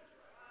today.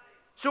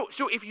 So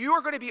if you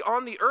are going to be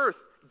on the earth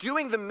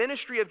doing the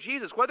ministry of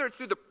Jesus, whether it's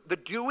through the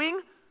doing,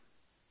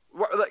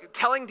 like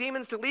telling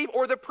demons to leave,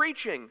 or the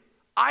preaching,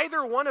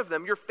 either one of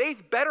them, your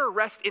faith better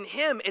rest in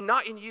him and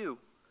not in you.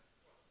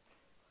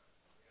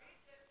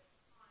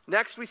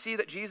 Next, we see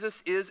that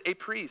Jesus is a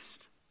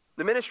priest.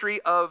 The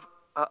ministry of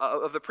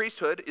the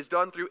priesthood is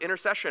done through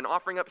intercession,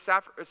 offering up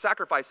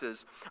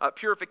sacrifices,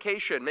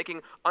 purification,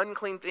 making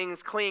unclean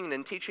things clean,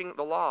 and teaching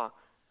the law.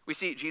 We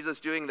see Jesus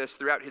doing this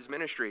throughout his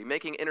ministry,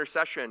 making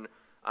intercession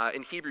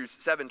in Hebrews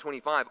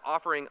 7:25,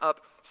 offering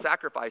up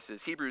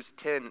sacrifices, Hebrews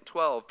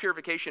 10:12,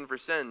 purification for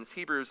sins,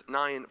 Hebrews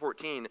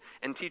 9:14,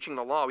 and teaching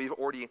the law. We've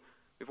already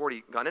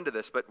gone into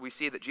this, but we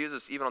see that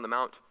Jesus, even on the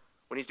Mount,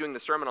 when he's doing the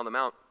Sermon on the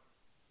Mount,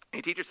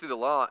 he teaches through the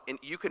law, and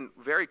you can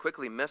very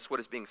quickly miss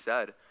what is being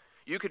said.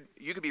 You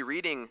could be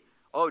reading,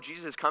 oh,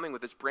 Jesus is coming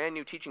with this brand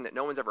new teaching that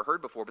no one's ever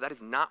heard before, but that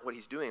is not what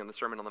he's doing on the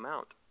Sermon on the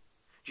Mount.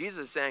 Jesus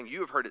is saying,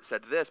 you have heard it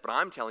said this, but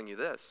I'm telling you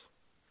this.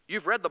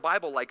 You've read the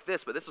Bible like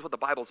this, but this is what the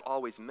Bible's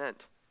always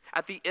meant.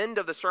 At the end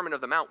of the Sermon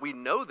of the Mount, we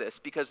know this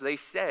because they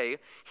say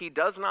he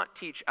does not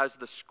teach as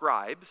the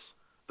scribes,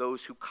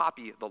 those who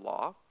copy the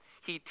law.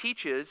 He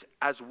teaches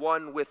as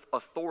one with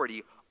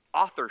authority,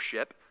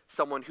 authorship,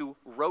 someone who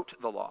wrote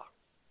the law.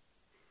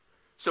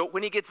 So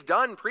when he gets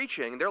done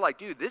preaching, they're like,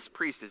 dude, this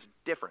priest is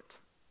different.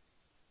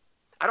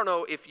 I don't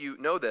know if you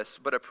know this,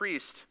 but a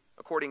priest,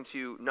 according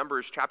to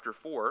Numbers chapter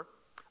 4,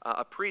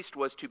 a priest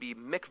was to be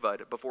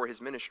mikvahd before his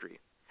ministry.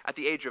 At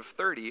the age of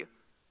 30,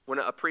 when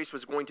a priest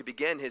was going to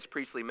begin his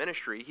priestly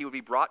ministry, he would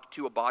be brought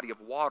to a body of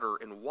water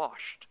and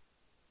washed.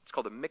 It's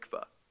called a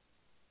mikvah.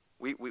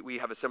 We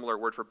have a similar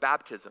word for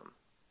baptism.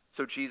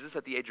 So Jesus,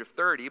 at the age of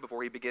 30,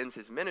 before he begins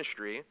his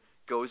ministry,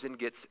 goes and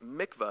gets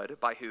mikvahd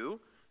by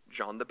who?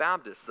 John the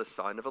Baptist, the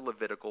son of a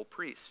Levitical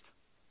priest.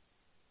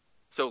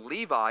 So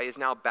Levi is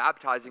now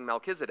baptizing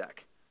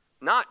Melchizedek,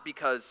 not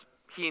because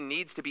he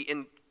needs to be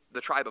in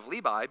the tribe of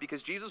Levi,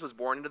 because Jesus was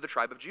born into the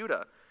tribe of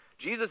Judah.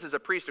 Jesus is a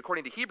priest,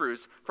 according to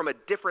Hebrews, from a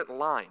different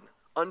line,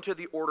 unto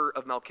the order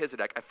of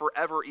Melchizedek, a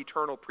forever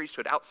eternal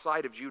priesthood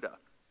outside of Judah.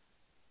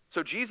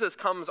 So Jesus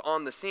comes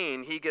on the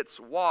scene, he gets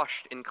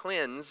washed and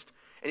cleansed,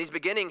 and he's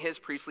beginning his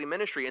priestly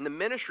ministry. And the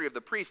ministry of the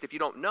priest, if you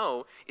don't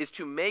know, is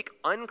to make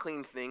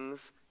unclean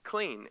things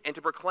clean and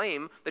to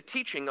proclaim the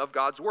teaching of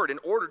God's word in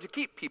order to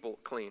keep people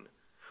clean.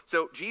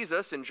 So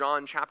Jesus in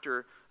John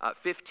chapter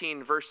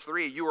 15 verse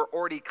 3, you are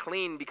already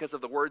clean because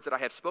of the words that I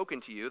have spoken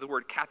to you. The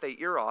word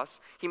katheiros,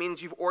 he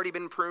means you've already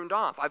been pruned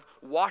off. I've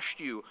washed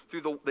you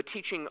through the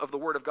teaching of the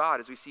word of God,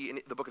 as we see in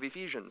the book of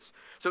Ephesians.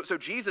 So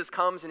Jesus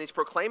comes and he's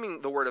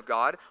proclaiming the word of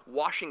God,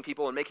 washing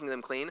people and making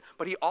them clean,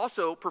 but he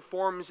also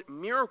performs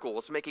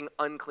miracles, making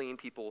unclean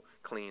people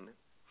clean.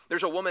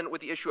 There's a woman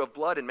with the issue of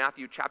blood in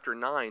Matthew chapter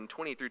 9,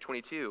 20 through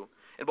 22.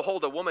 And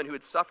behold, a woman who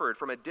had suffered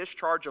from a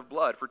discharge of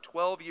blood for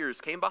 12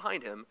 years came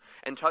behind him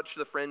and touched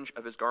the fringe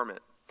of his garment.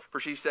 For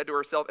she said to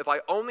herself, if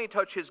I only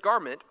touch his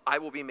garment, I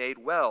will be made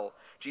well.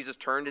 Jesus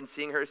turned and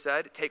seeing her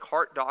said, take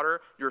heart, daughter,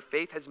 your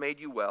faith has made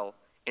you well.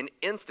 And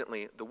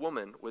instantly the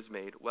woman was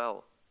made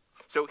well.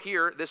 So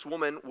here, this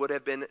woman would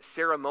have been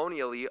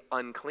ceremonially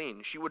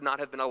unclean. She would not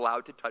have been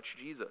allowed to touch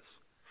Jesus.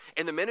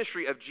 And the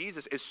ministry of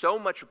Jesus is so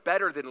much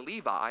better than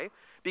Levi,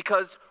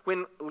 because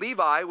when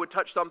Levi would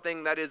touch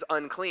something that is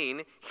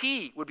unclean,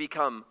 he would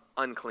become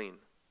unclean.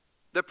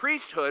 The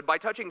priesthood, by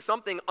touching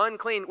something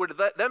unclean, would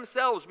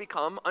themselves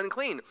become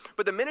unclean.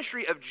 But the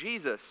ministry of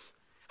Jesus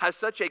has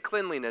such a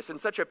cleanliness and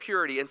such a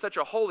purity and such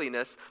a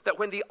holiness that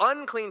when the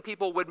unclean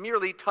people would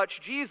merely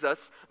touch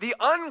Jesus, the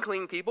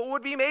unclean people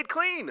would be made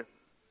clean.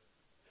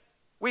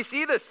 We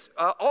see this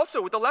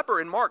also with the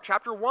leper in Mark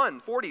chapter 1,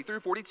 40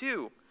 through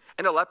 42.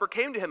 And a leper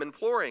came to him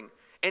imploring,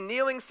 and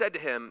kneeling said to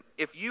him,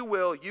 if you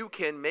will, you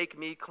can make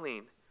me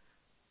clean.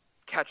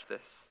 Catch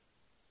this.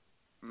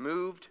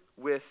 Moved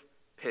with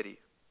pity.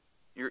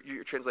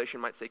 Your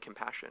translation might say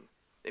compassion.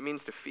 It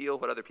means to feel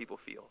what other people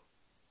feel.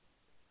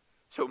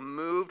 So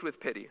moved with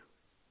pity,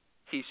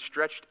 he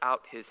stretched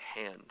out his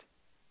hand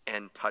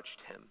and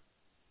touched him,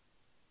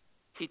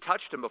 He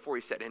touched him before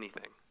he said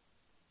anything.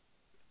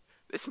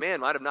 This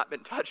man might have not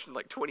been touched in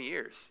like 20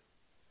 years.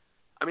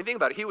 I mean, think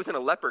about it. He was in a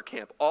leper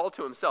camp all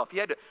to himself. He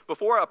had to,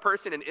 before a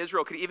person in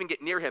Israel could even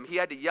get near him, he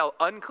had to yell,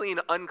 unclean,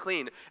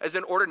 unclean, as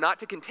in order not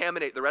to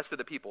contaminate the rest of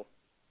the people.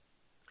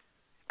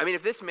 I mean,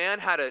 if this man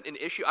had an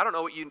issue, I don't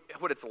know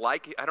what it's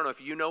like. I don't know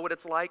if you know what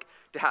it's like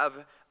to have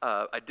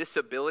a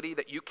disability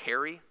that you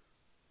carry.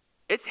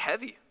 It's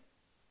heavy.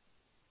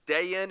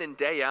 Day in and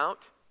day out,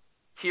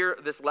 here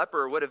this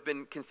leper would have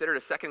been considered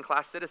a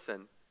second-class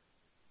citizen.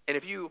 And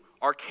if you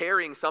are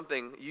carrying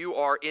something, you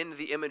are in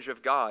the image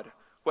of God,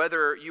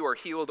 whether you are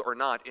healed or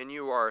not.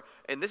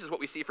 And this is what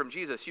we see from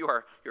Jesus.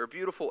 You're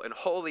beautiful and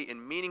holy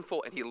and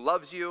meaningful, and he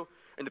loves you,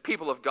 and the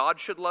people of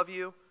God should love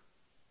you.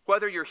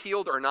 Whether you're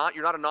healed or not,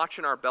 you're not a notch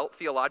in our belt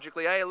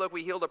theologically. Hey, look,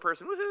 we healed a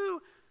person, woohoo.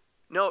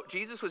 No,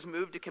 Jesus was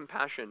moved to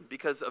compassion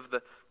because of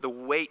the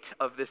weight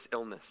of this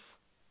illness.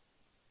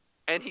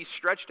 And he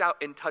stretched out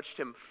and touched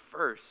him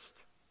first,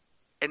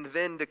 and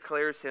then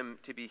declares him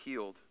to be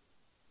healed.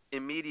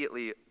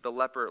 Immediately, the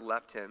leper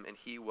left him, and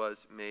he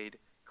was made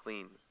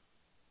clean.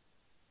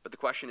 But the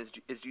question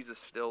is Jesus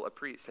still a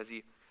priest? Has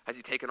he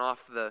taken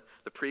off the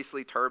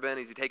priestly turban?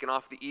 Has he taken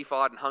off the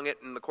ephod and hung it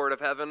in the court of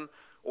heaven?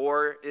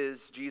 Or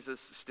is Jesus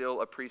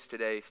still a priest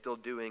today, still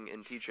doing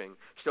and teaching,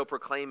 still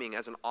proclaiming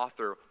as an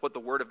author what the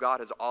word of God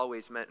has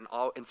always meant,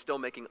 and still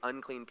making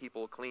unclean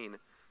people clean?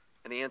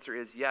 And the answer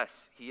is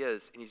yes, he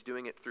is, and he's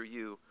doing it through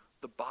you,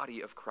 the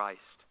body of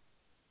Christ.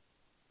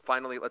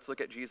 Finally, let's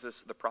look at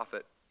Jesus the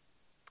prophet.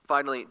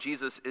 Finally,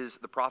 Jesus is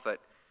the prophet.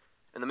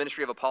 And the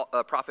ministry of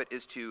a prophet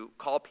is to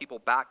call people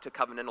back to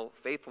covenantal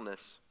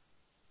faithfulness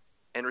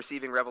and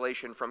receiving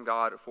revelation from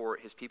God for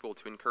his people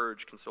to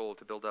encourage, console,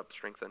 to build up,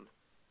 strengthen.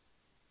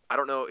 I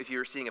don't know if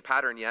you're seeing a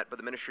pattern yet, but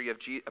the ministry of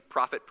a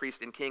prophet,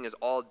 priest, and king is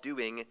all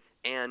doing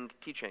and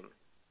teaching.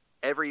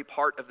 Every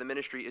part of the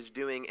ministry is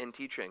doing and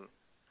teaching.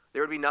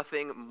 There would be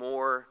nothing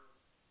more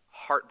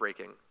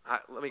heartbreaking.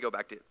 Let me go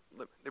back to it.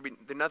 There'd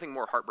be nothing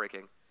more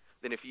heartbreaking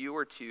than if you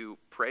were to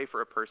pray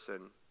for a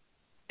person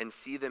and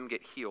see them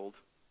get healed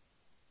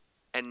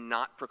and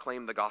not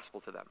proclaim the gospel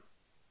to them.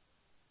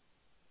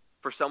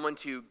 For someone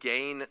to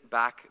gain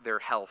back their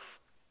health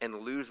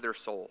and lose their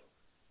soul.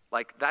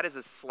 Like, that is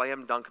a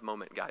slam dunk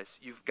moment, guys.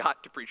 You've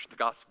got to preach the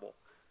gospel.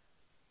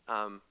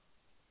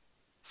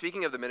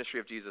 Speaking of the ministry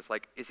of Jesus,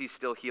 like, is he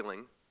still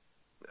healing?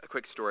 A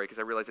quick story, because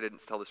I realized I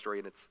didn't tell the story,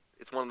 and it's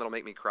one that'll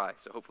make me cry,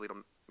 so hopefully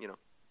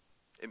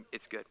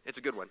it's good. It's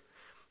a good one.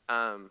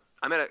 I'm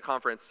at a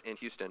conference in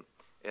Houston.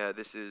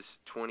 This is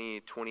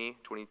 2020,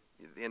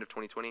 the end of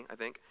 2020, I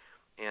think,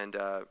 and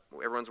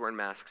everyone's wearing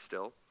masks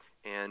still.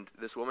 And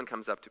this woman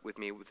comes up with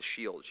me with a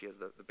shield. She has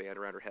the band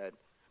around her head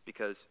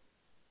because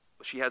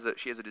she has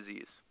a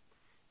disease,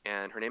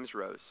 and her name is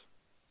Rose.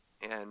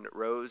 And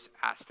Rose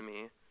asked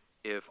me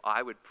if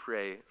I would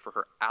pray for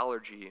her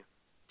allergy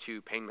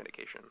to pain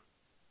medication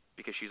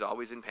because she's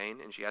always in pain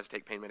and she has to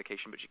take pain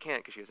medication, but she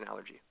can't because she has an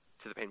allergy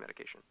to the pain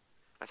medication.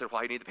 I said,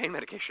 why do you need the pain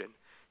medication?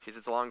 She said,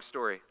 it's a long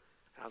story.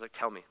 And I was like,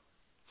 tell me.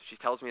 So she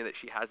tells me that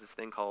she has this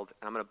thing called,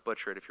 and I'm going to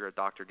butcher it, if you're a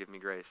doctor, give me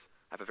grace.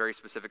 I have a very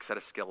specific set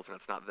of skills, and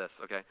it's not this,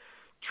 okay?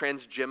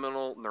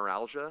 Transgeminal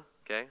neuralgia,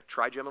 okay?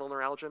 Trigeminal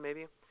neuralgia,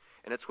 maybe?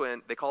 And it's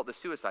when, they call it the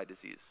suicide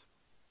disease.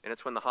 And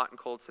it's when the hot and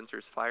cold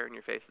sensors fire in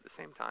your face at the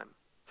same time.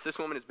 So this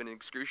woman has been in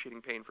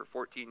excruciating pain for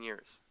 14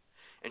 years,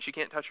 and she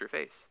can't touch her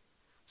face.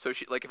 So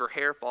she, like, if her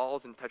hair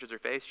falls and touches her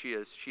face, she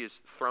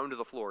is thrown to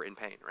the floor in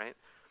pain, right?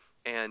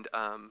 And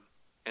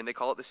they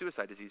call it the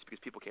suicide disease because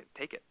people can't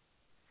take it.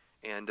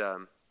 And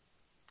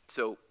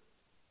so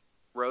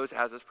Rose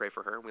has us pray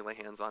for her, and we lay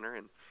hands on her,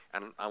 and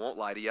I won't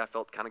lie to you, I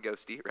felt kind of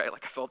ghosty, right?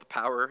 Like, I felt the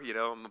power,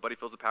 my buddy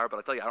feels the power, but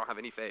I tell you, I don't have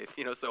any faith,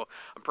 so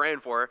I'm praying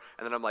for her,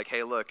 and then I'm like,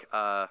 hey, look,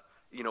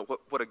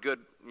 what a good,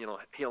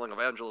 healing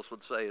evangelist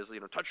would say is,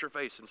 touch your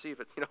face and see if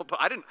it, but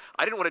I didn't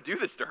want to do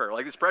this to her,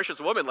 like this precious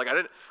woman, like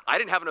I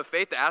didn't have enough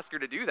faith to ask her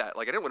to do that,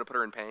 like I didn't want to put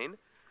her in pain,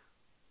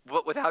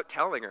 but without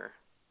telling her,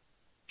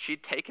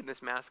 she'd taken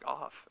this mask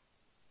off,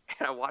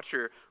 and I watched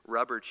her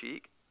rub her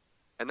cheek,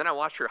 and then I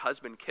watched her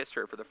husband kiss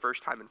her for the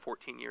first time in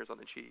 14 years on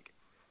the cheek.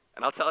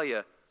 And I'll tell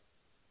you,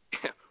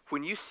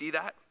 when you see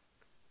that,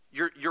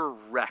 you're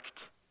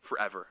wrecked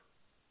forever.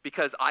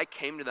 Because I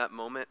came to that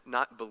moment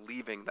not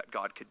believing that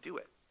God could do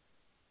it.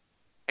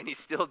 And he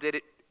still did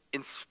it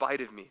in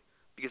spite of me,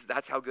 because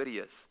that's how good he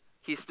is.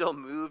 He's still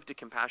moved to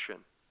compassion.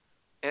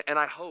 And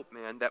I hope,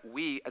 man, that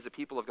we as a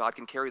people of God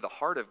can carry the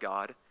heart of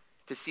God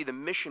to see the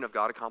mission of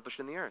God accomplished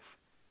in the earth.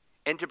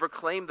 And to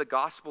proclaim the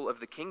gospel of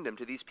the kingdom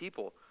to these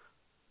people.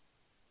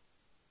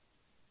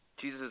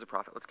 Jesus is a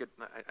prophet.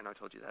 I know I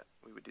told you that.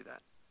 We would do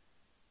that.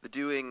 The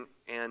doing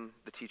and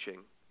the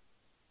teaching.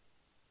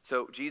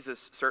 So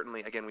Jesus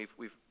certainly, again,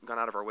 we've gone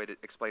out of our way to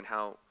explain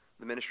how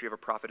the ministry of a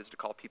prophet is to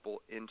call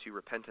people into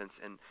repentance.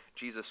 And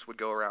Jesus would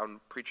go around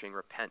preaching,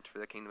 repent, for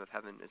the kingdom of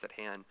heaven is at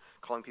hand,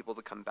 calling people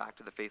to come back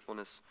to the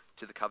faithfulness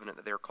to the covenant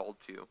that they're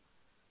called to.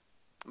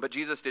 But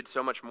Jesus did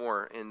so much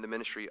more in the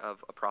ministry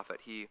of a prophet.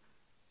 He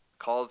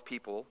called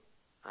people,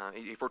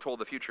 he foretold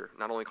the future,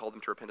 not only called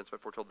them to repentance,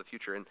 but foretold the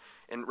future. And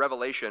in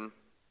Revelation,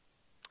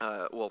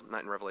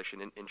 not in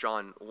Revelation, in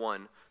John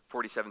 1,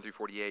 47 through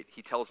 48,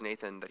 he tells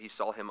Nathan that he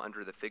saw him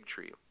under the fig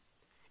tree.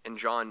 In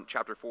John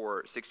chapter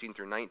 4, 16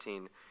 through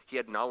 19, he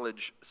had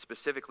knowledge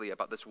specifically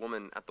about this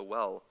woman at the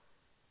well.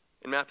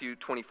 In Matthew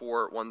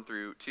 24, 1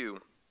 through 2,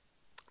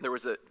 there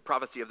was a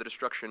prophecy of the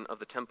destruction of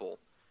the temple.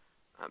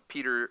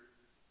 Peter,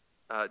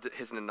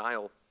 his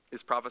denial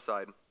is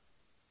prophesied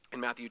in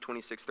Matthew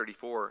 26,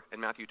 34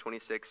 and Matthew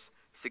 26,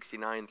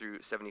 69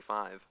 through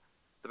 75.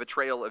 The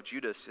betrayal of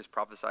Judas is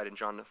prophesied in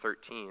John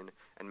 13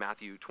 and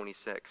Matthew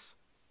 26.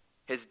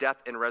 His death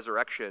and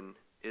resurrection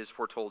is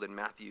foretold in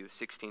Matthew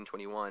 16,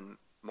 21,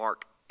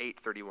 Mark 8,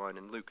 31,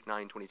 and Luke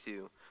 9,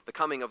 22. The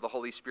coming of the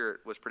Holy Spirit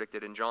was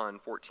predicted in John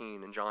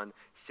 14 and John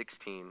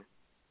 16.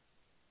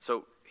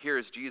 So here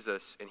is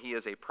Jesus, and he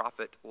is a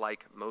prophet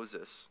like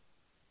Moses.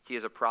 He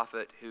is a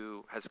prophet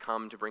who has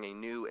come to bring a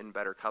new and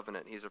better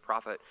covenant. He is a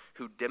prophet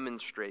who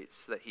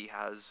demonstrates that he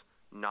has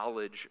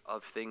knowledge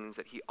of things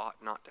that he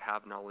ought not to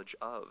have knowledge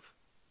of.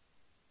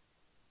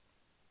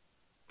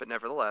 But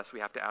nevertheless,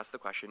 we have to ask the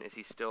question, is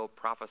he still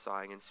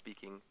prophesying and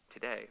speaking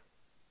today?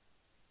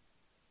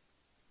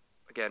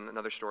 Again,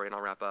 another story, and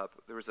I'll wrap up.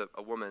 There was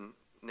a woman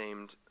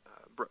named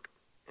Brooke,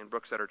 and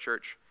Brooke's at our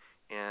church,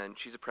 and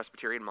she's a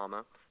Presbyterian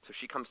mama, so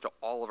she comes to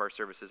all of our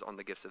services on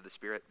the gifts of the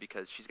Spirit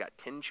because she's got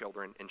 10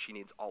 children, and she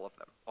needs all of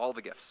them, all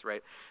the gifts,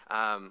 right?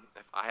 I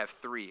have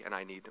 3, and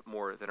I need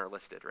more than are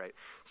listed, right?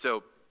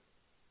 So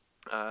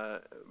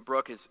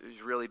Brooke has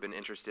really been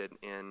interested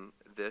in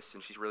this,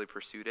 and she's really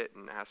pursued it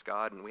and asked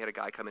God, and we had a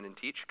guy come in and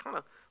teach, kind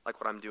of like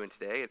what I'm doing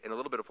today, and a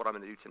little bit of what I'm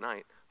going to do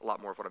tonight, a lot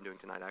more of what I'm doing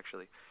tonight,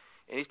 actually.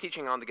 And he's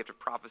teaching on the gift of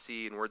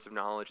prophecy and words of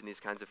knowledge and these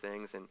kinds of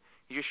things, and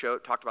he just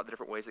talked about the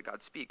different ways that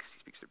God speaks. He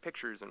speaks through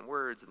pictures and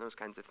words and those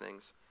kinds of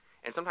things.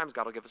 And sometimes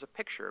God will give us a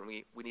picture, and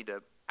we need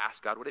to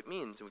ask God what it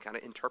means, and we kind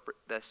of interpret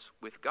this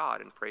with God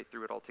and pray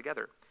through it all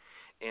together.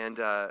 And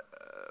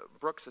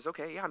Brooke says,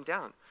 okay, yeah, I'm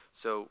down.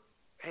 So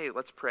hey,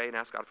 let's pray and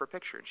ask God for a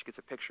picture. And she gets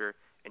a picture,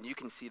 and you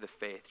can see the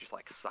faith just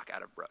like suck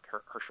out of Brooke.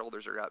 Her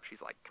shoulders are up.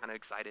 She's like kind of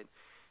excited.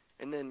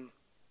 And then,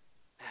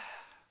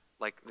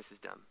 like, this is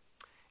dumb.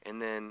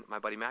 And then my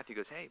buddy Matthew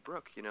goes, hey,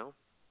 Brooke,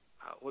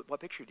 what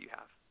picture do you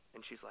have?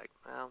 And she's like,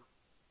 well,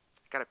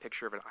 I got a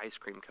picture of an ice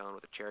cream cone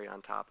with a cherry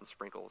on top and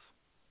sprinkles.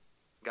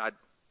 God,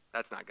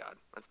 that's not God.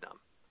 That's dumb.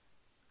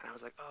 And I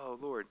was like, oh,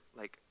 Lord,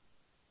 like,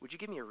 would you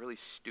give me a really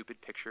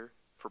stupid picture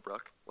for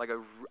Brooke? Like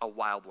a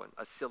wild one,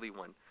 a silly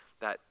one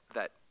that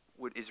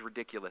is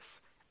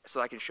ridiculous so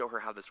that I can show her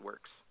how this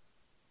works.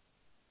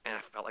 And I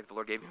felt like the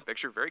Lord gave me a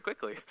picture very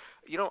quickly.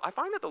 I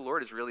find that the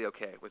Lord is really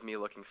okay with me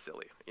looking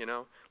silly,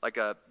 Like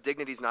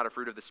dignity is not a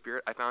fruit of the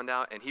Spirit, I found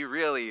out. And he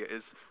really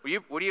is.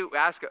 Would you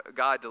ask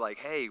God to like,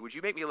 hey, would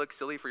you make me look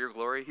silly for your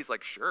glory? He's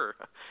like, sure.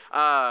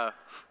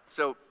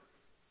 So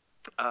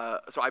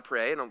I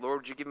pray, and Lord,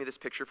 would you give me this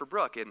picture for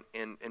Brooke?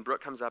 And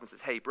Brooke comes up and says,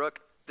 hey, Brooke,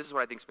 this is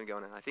what I think's been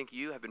going on. I think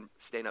you have been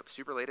staying up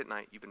super late at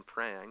night. You've been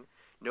praying.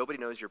 Nobody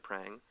knows you're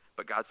praying,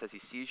 but God says he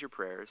sees your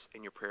prayers,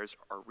 and your prayers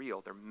are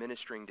real. They're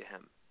ministering to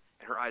him.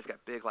 And her eyes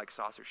got big like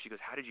saucers. She goes,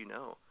 how did you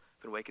know?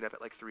 I've been waking up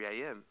at like 3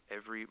 a.m.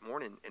 every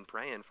morning and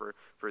praying for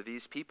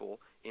these people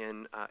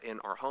in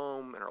our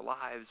home and our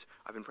lives.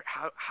 I've been praying.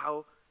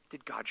 How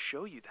did God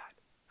show you that?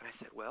 And I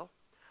said, well,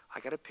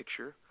 I got a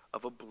picture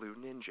of a blue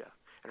ninja.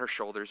 And her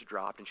shoulders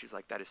dropped, and she's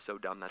like, that is so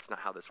dumb. That's not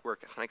how this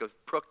works. And I go,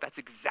 Brooke, that's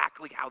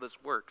exactly how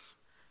this works.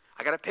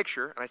 I got a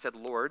picture, and I said,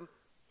 Lord,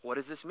 what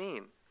does this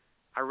mean?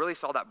 I really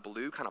saw that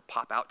blue kind of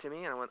pop out to me,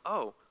 and I went,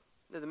 oh,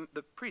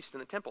 the priest in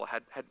the temple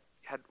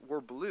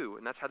wore blue,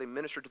 and that's how they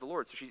ministered to the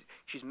Lord. So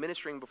she's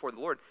ministering before the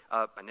Lord.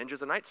 A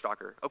ninja's a night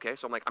stalker. Okay,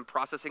 so I'm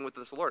processing with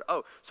this Lord.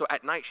 Oh, so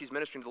at night she's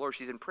ministering to the Lord.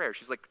 She's in prayer.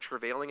 She's like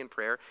travailing in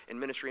prayer and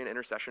ministry and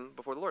intercession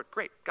before the Lord.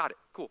 Great, got it,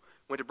 cool.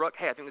 Went to Brooke,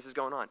 hey, I think this is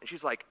going on. And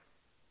she's like,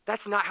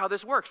 that's not how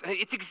this works. And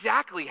it's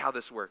exactly how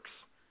this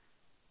works,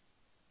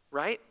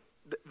 right?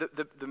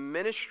 The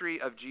ministry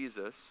of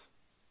Jesus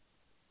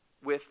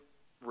with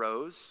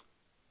Rose,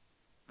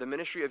 the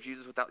ministry of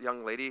Jesus with that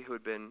young lady who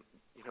had been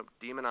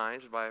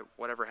demonized by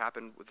whatever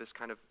happened with this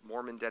kind of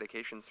Mormon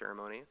dedication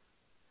ceremony.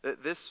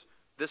 This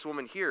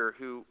woman here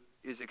who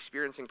is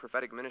experiencing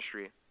prophetic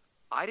ministry,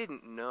 I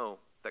didn't know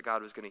that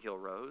God was going to heal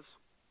Rose.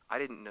 I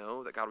didn't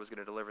know that God was going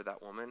to deliver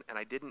that woman, and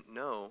I didn't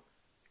know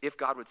if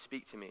God would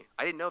speak to me.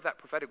 I didn't know if that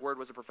prophetic word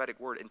was a prophetic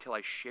word until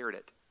I shared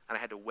it, and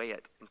I had to weigh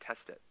it and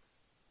test it.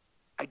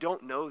 I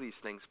don't know these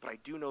things, but I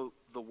do know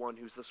the one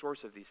who's the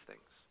source of these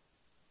things.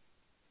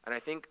 And I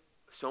think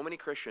so many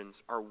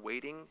Christians are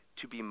waiting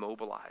to be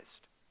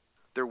mobilized.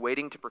 They're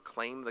waiting to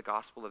proclaim the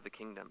gospel of the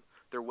kingdom.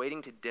 They're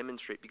waiting to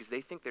demonstrate because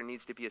they think there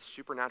needs to be a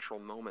supernatural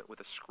moment with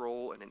a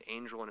scroll and an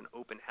angel and an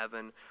open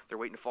heaven. They're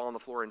waiting to fall on the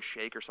floor and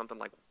shake or something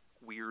like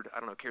weird. I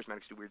don't know,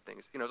 charismatics do weird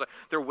things. It's like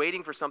they're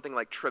waiting for something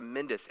like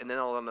tremendous, and then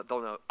they'll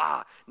know,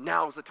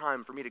 now's the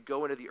time for me to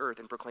go into the earth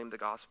and proclaim the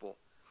gospel.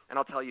 And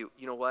I'll tell you,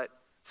 you know what?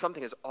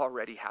 Something has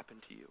already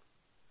happened to you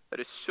that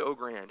is so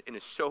grand and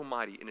is so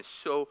mighty and is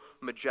so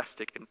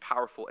majestic and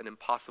powerful and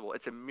impossible.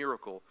 It's a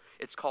miracle.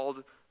 It's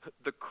called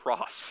the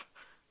cross.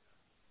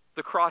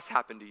 The cross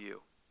happened to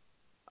you.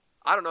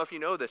 I don't know if you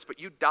know this, but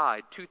you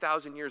died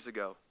 2,000 years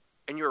ago,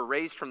 and you were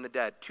raised from the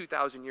dead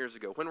 2,000 years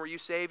ago. When were you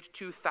saved?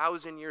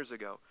 2,000 years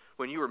ago,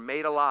 when you were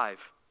made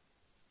alive.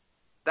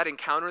 That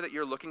encounter that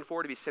you're looking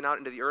for to be sent out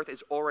into the earth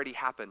has already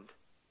happened.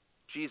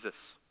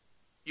 Jesus.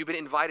 You've been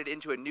invited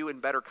into a new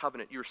and better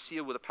covenant. You're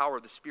sealed with the power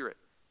of the Spirit.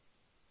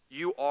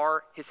 You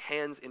are his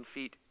hands and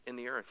feet in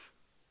the earth.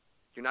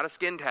 You're not a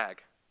skin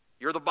tag.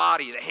 You're the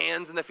body, the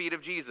hands and the feet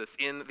of Jesus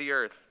in the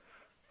earth.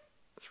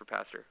 That's for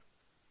Pastor.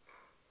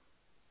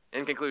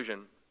 In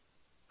conclusion,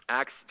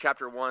 Acts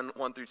chapter 1,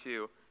 1 through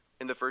 2,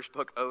 in the first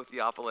book, O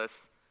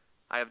Theophilus,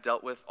 I have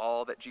dealt with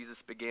all that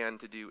Jesus began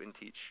to do and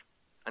teach,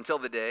 until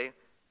the day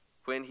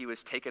when he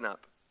was taken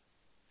up,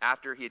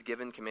 after he had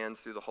given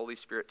commands through the Holy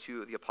Spirit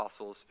to the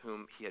apostles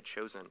whom he had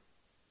chosen.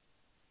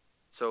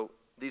 So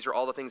these are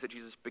all the things that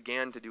Jesus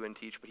began to do and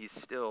teach, but he's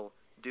still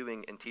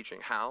doing and teaching.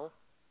 How?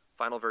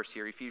 Final verse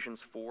here,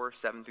 Ephesians 4,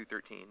 7 through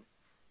 13.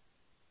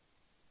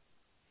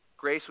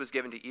 Grace was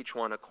given to each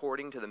one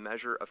according to the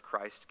measure of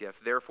Christ's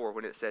gift. Therefore,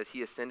 when it says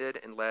he ascended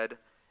and led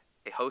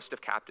a host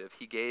of captive,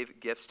 he gave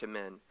gifts to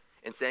men.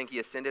 In saying he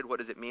ascended, what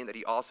does it mean? That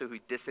he also who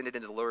descended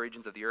into the lower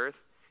regions of the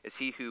earth is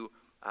he who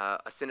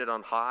ascended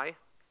on high.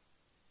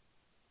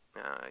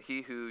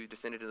 He who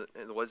descended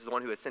was the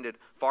one who ascended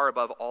far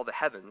above all the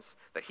heavens,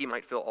 that he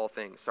might fill all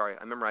things. Sorry,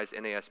 I memorized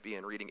NASB,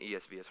 and reading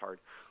ESV is hard.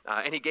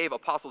 And he gave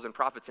apostles and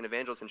prophets and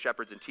evangelists and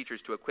shepherds and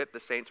teachers to equip the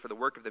saints for the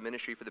work of the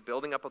ministry, for the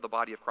building up of the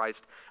body of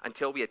Christ,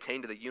 until we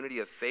attain to the unity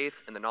of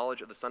faith and the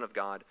knowledge of the Son of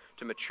God,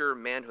 to mature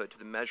manhood, to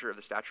the measure of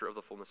the stature of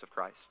the fullness of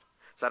Christ.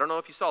 So I don't know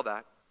if you saw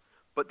that,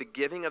 but the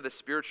giving of the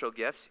spiritual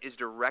gifts is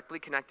directly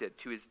connected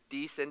to his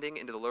descending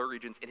into the lower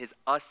regions and his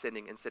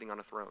ascending and sitting on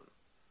a throne.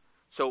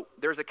 So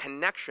there's a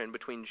connection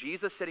between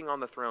Jesus sitting on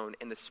the throne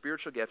and the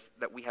spiritual gifts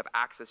that we have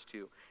access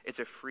to. It's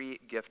a free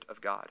gift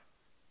of God.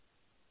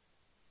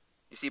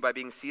 You see, by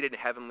being seated in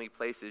heavenly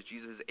places,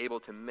 Jesus is able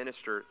to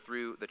minister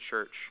through the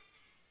church.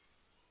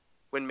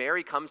 When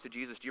Mary comes to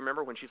Jesus, do you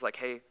remember when she's like,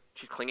 hey,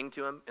 she's clinging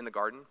to him in the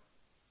garden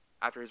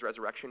after his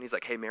resurrection? He's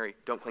like, hey, Mary,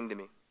 don't cling to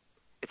me.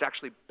 It's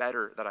actually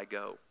better that I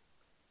go,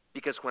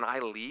 because when I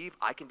leave,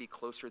 I can be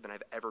closer than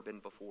I've ever been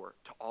before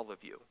to all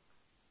of you.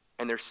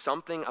 And there's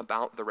something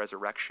about the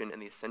resurrection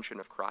and the ascension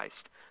of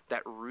Christ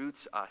that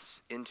roots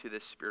us into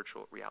this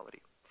spiritual reality.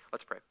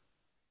 Let's pray.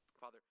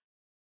 Father.